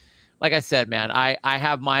 Like I said, man, I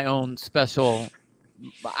have my own special.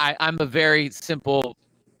 I'm a very simple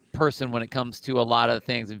person when it comes to a lot of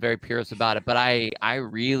things and very purist about it. But I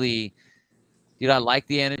really, dude, I like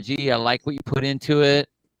the energy. I like what you put into it.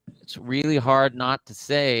 It's really hard not to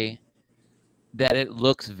say that it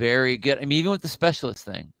looks very good. I mean, even with the specialist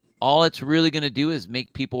thing, all it's really going to do is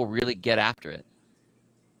make people really get after it.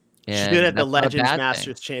 Should do it at the Legends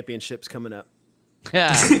Masters Championships coming up.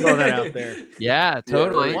 Yeah, throw that out there. Yeah,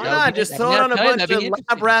 totally. Why not just throw it on a bunch of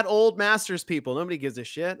lab rat old Masters people? Nobody gives a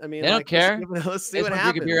shit. I mean, they don't care. Let's see what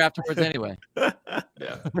happens. Drink a beer afterwards anyway.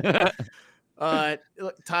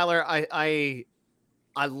 Tyler,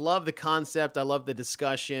 I love the concept. I love the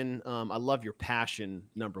discussion. I love your passion.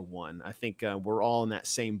 Number one, I think we're all in that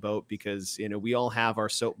same boat because we all have our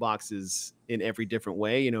soapboxes in every different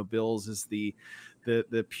way. Bill's is the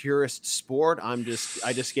purest sport. I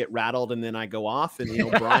just get rattled and then I go off,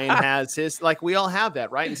 and Brian has his, like, we all have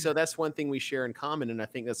that, right? And so that's one thing we share in common, and I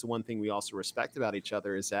think that's the one thing we also respect about each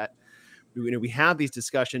other is that we have these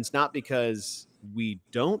discussions not because we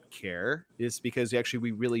don't care, it's because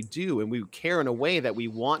we really do, and we care in a way that we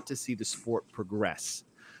want to see the sport progress,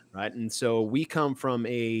 right? And so we come from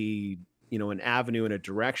an avenue and a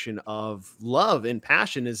direction of love and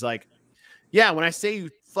passion. Is like, yeah, when I say you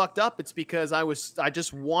fucked up, it's because I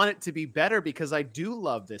just want it to be better because I do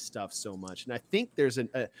love this stuff so much. And I think there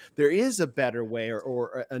is a better way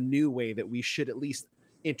or a new way that we should at least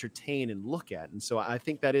entertain and look at. And so I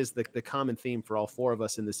think that is the common theme for all four of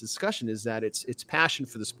us in this discussion, is that it's passion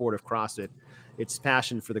for the sport of CrossFit. It's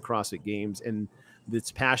passion for the CrossFit Games, and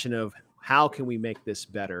it's passion of how can we make this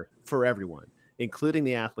better for everyone, including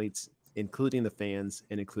the athletes, including the fans,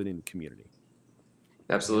 and including the community.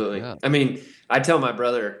 Absolutely. Yeah. I mean, I tell my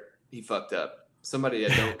brother he fucked up. Somebody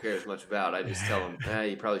I don't care as much about, I just tell him,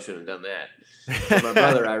 you probably shouldn't have done that. And my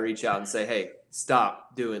brother, I reach out and say, hey,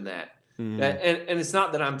 stop doing that. Mm-hmm. And it's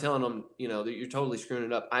not that I'm telling them, that you're totally screwing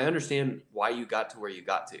it up. I understand why you got to where you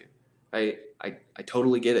got to. I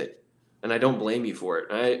totally get it. And I don't blame you for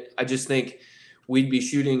it. I just think we'd be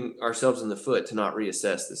shooting ourselves in the foot to not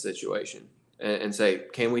reassess the situation and say,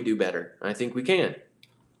 can we do better? And I think we can.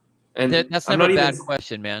 And that's never a bad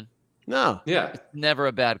question, man. No. Yeah. It's never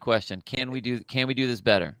a bad question. Can we do this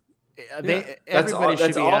better? Everybody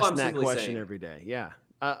should be asking that question every day. Yeah.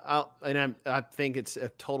 I think it's a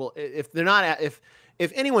total, if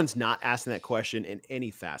anyone's not asking that question in any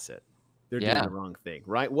facet, they're doing the wrong thing,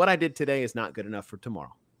 right? What I did today is not good enough for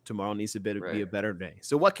tomorrow. Tomorrow needs to be a better day.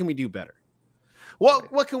 So what can we do better?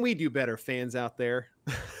 What can we do better, fans out there?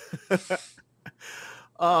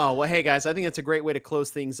 Oh, well, hey, guys, I think that's a great way to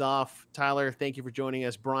close things off. Tyler, thank you for joining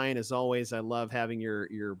us. Brian, as always, I love having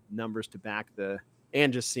your numbers to back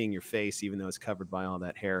and just seeing your face, even though it's covered by all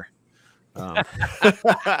that hair.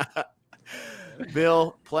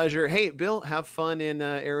 Bill, pleasure. Hey, Bill, have fun in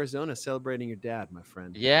Arizona celebrating your dad, my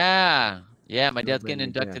friend. Yeah. My dad's getting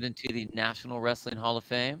inducted into the National Wrestling Hall of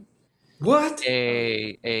Fame. What?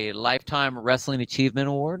 A Lifetime Wrestling Achievement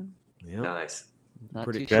Award. Yep. Nice.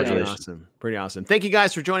 Pretty awesome. Thank you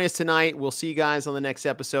guys for joining us tonight. We'll see you guys on the next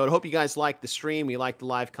episode. Hope you guys like the stream. We like the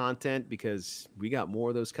live content because we got more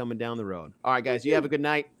of those coming down the road. All right, guys, you have a good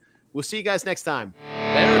night. We'll see you guys next time.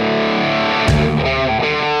 Later.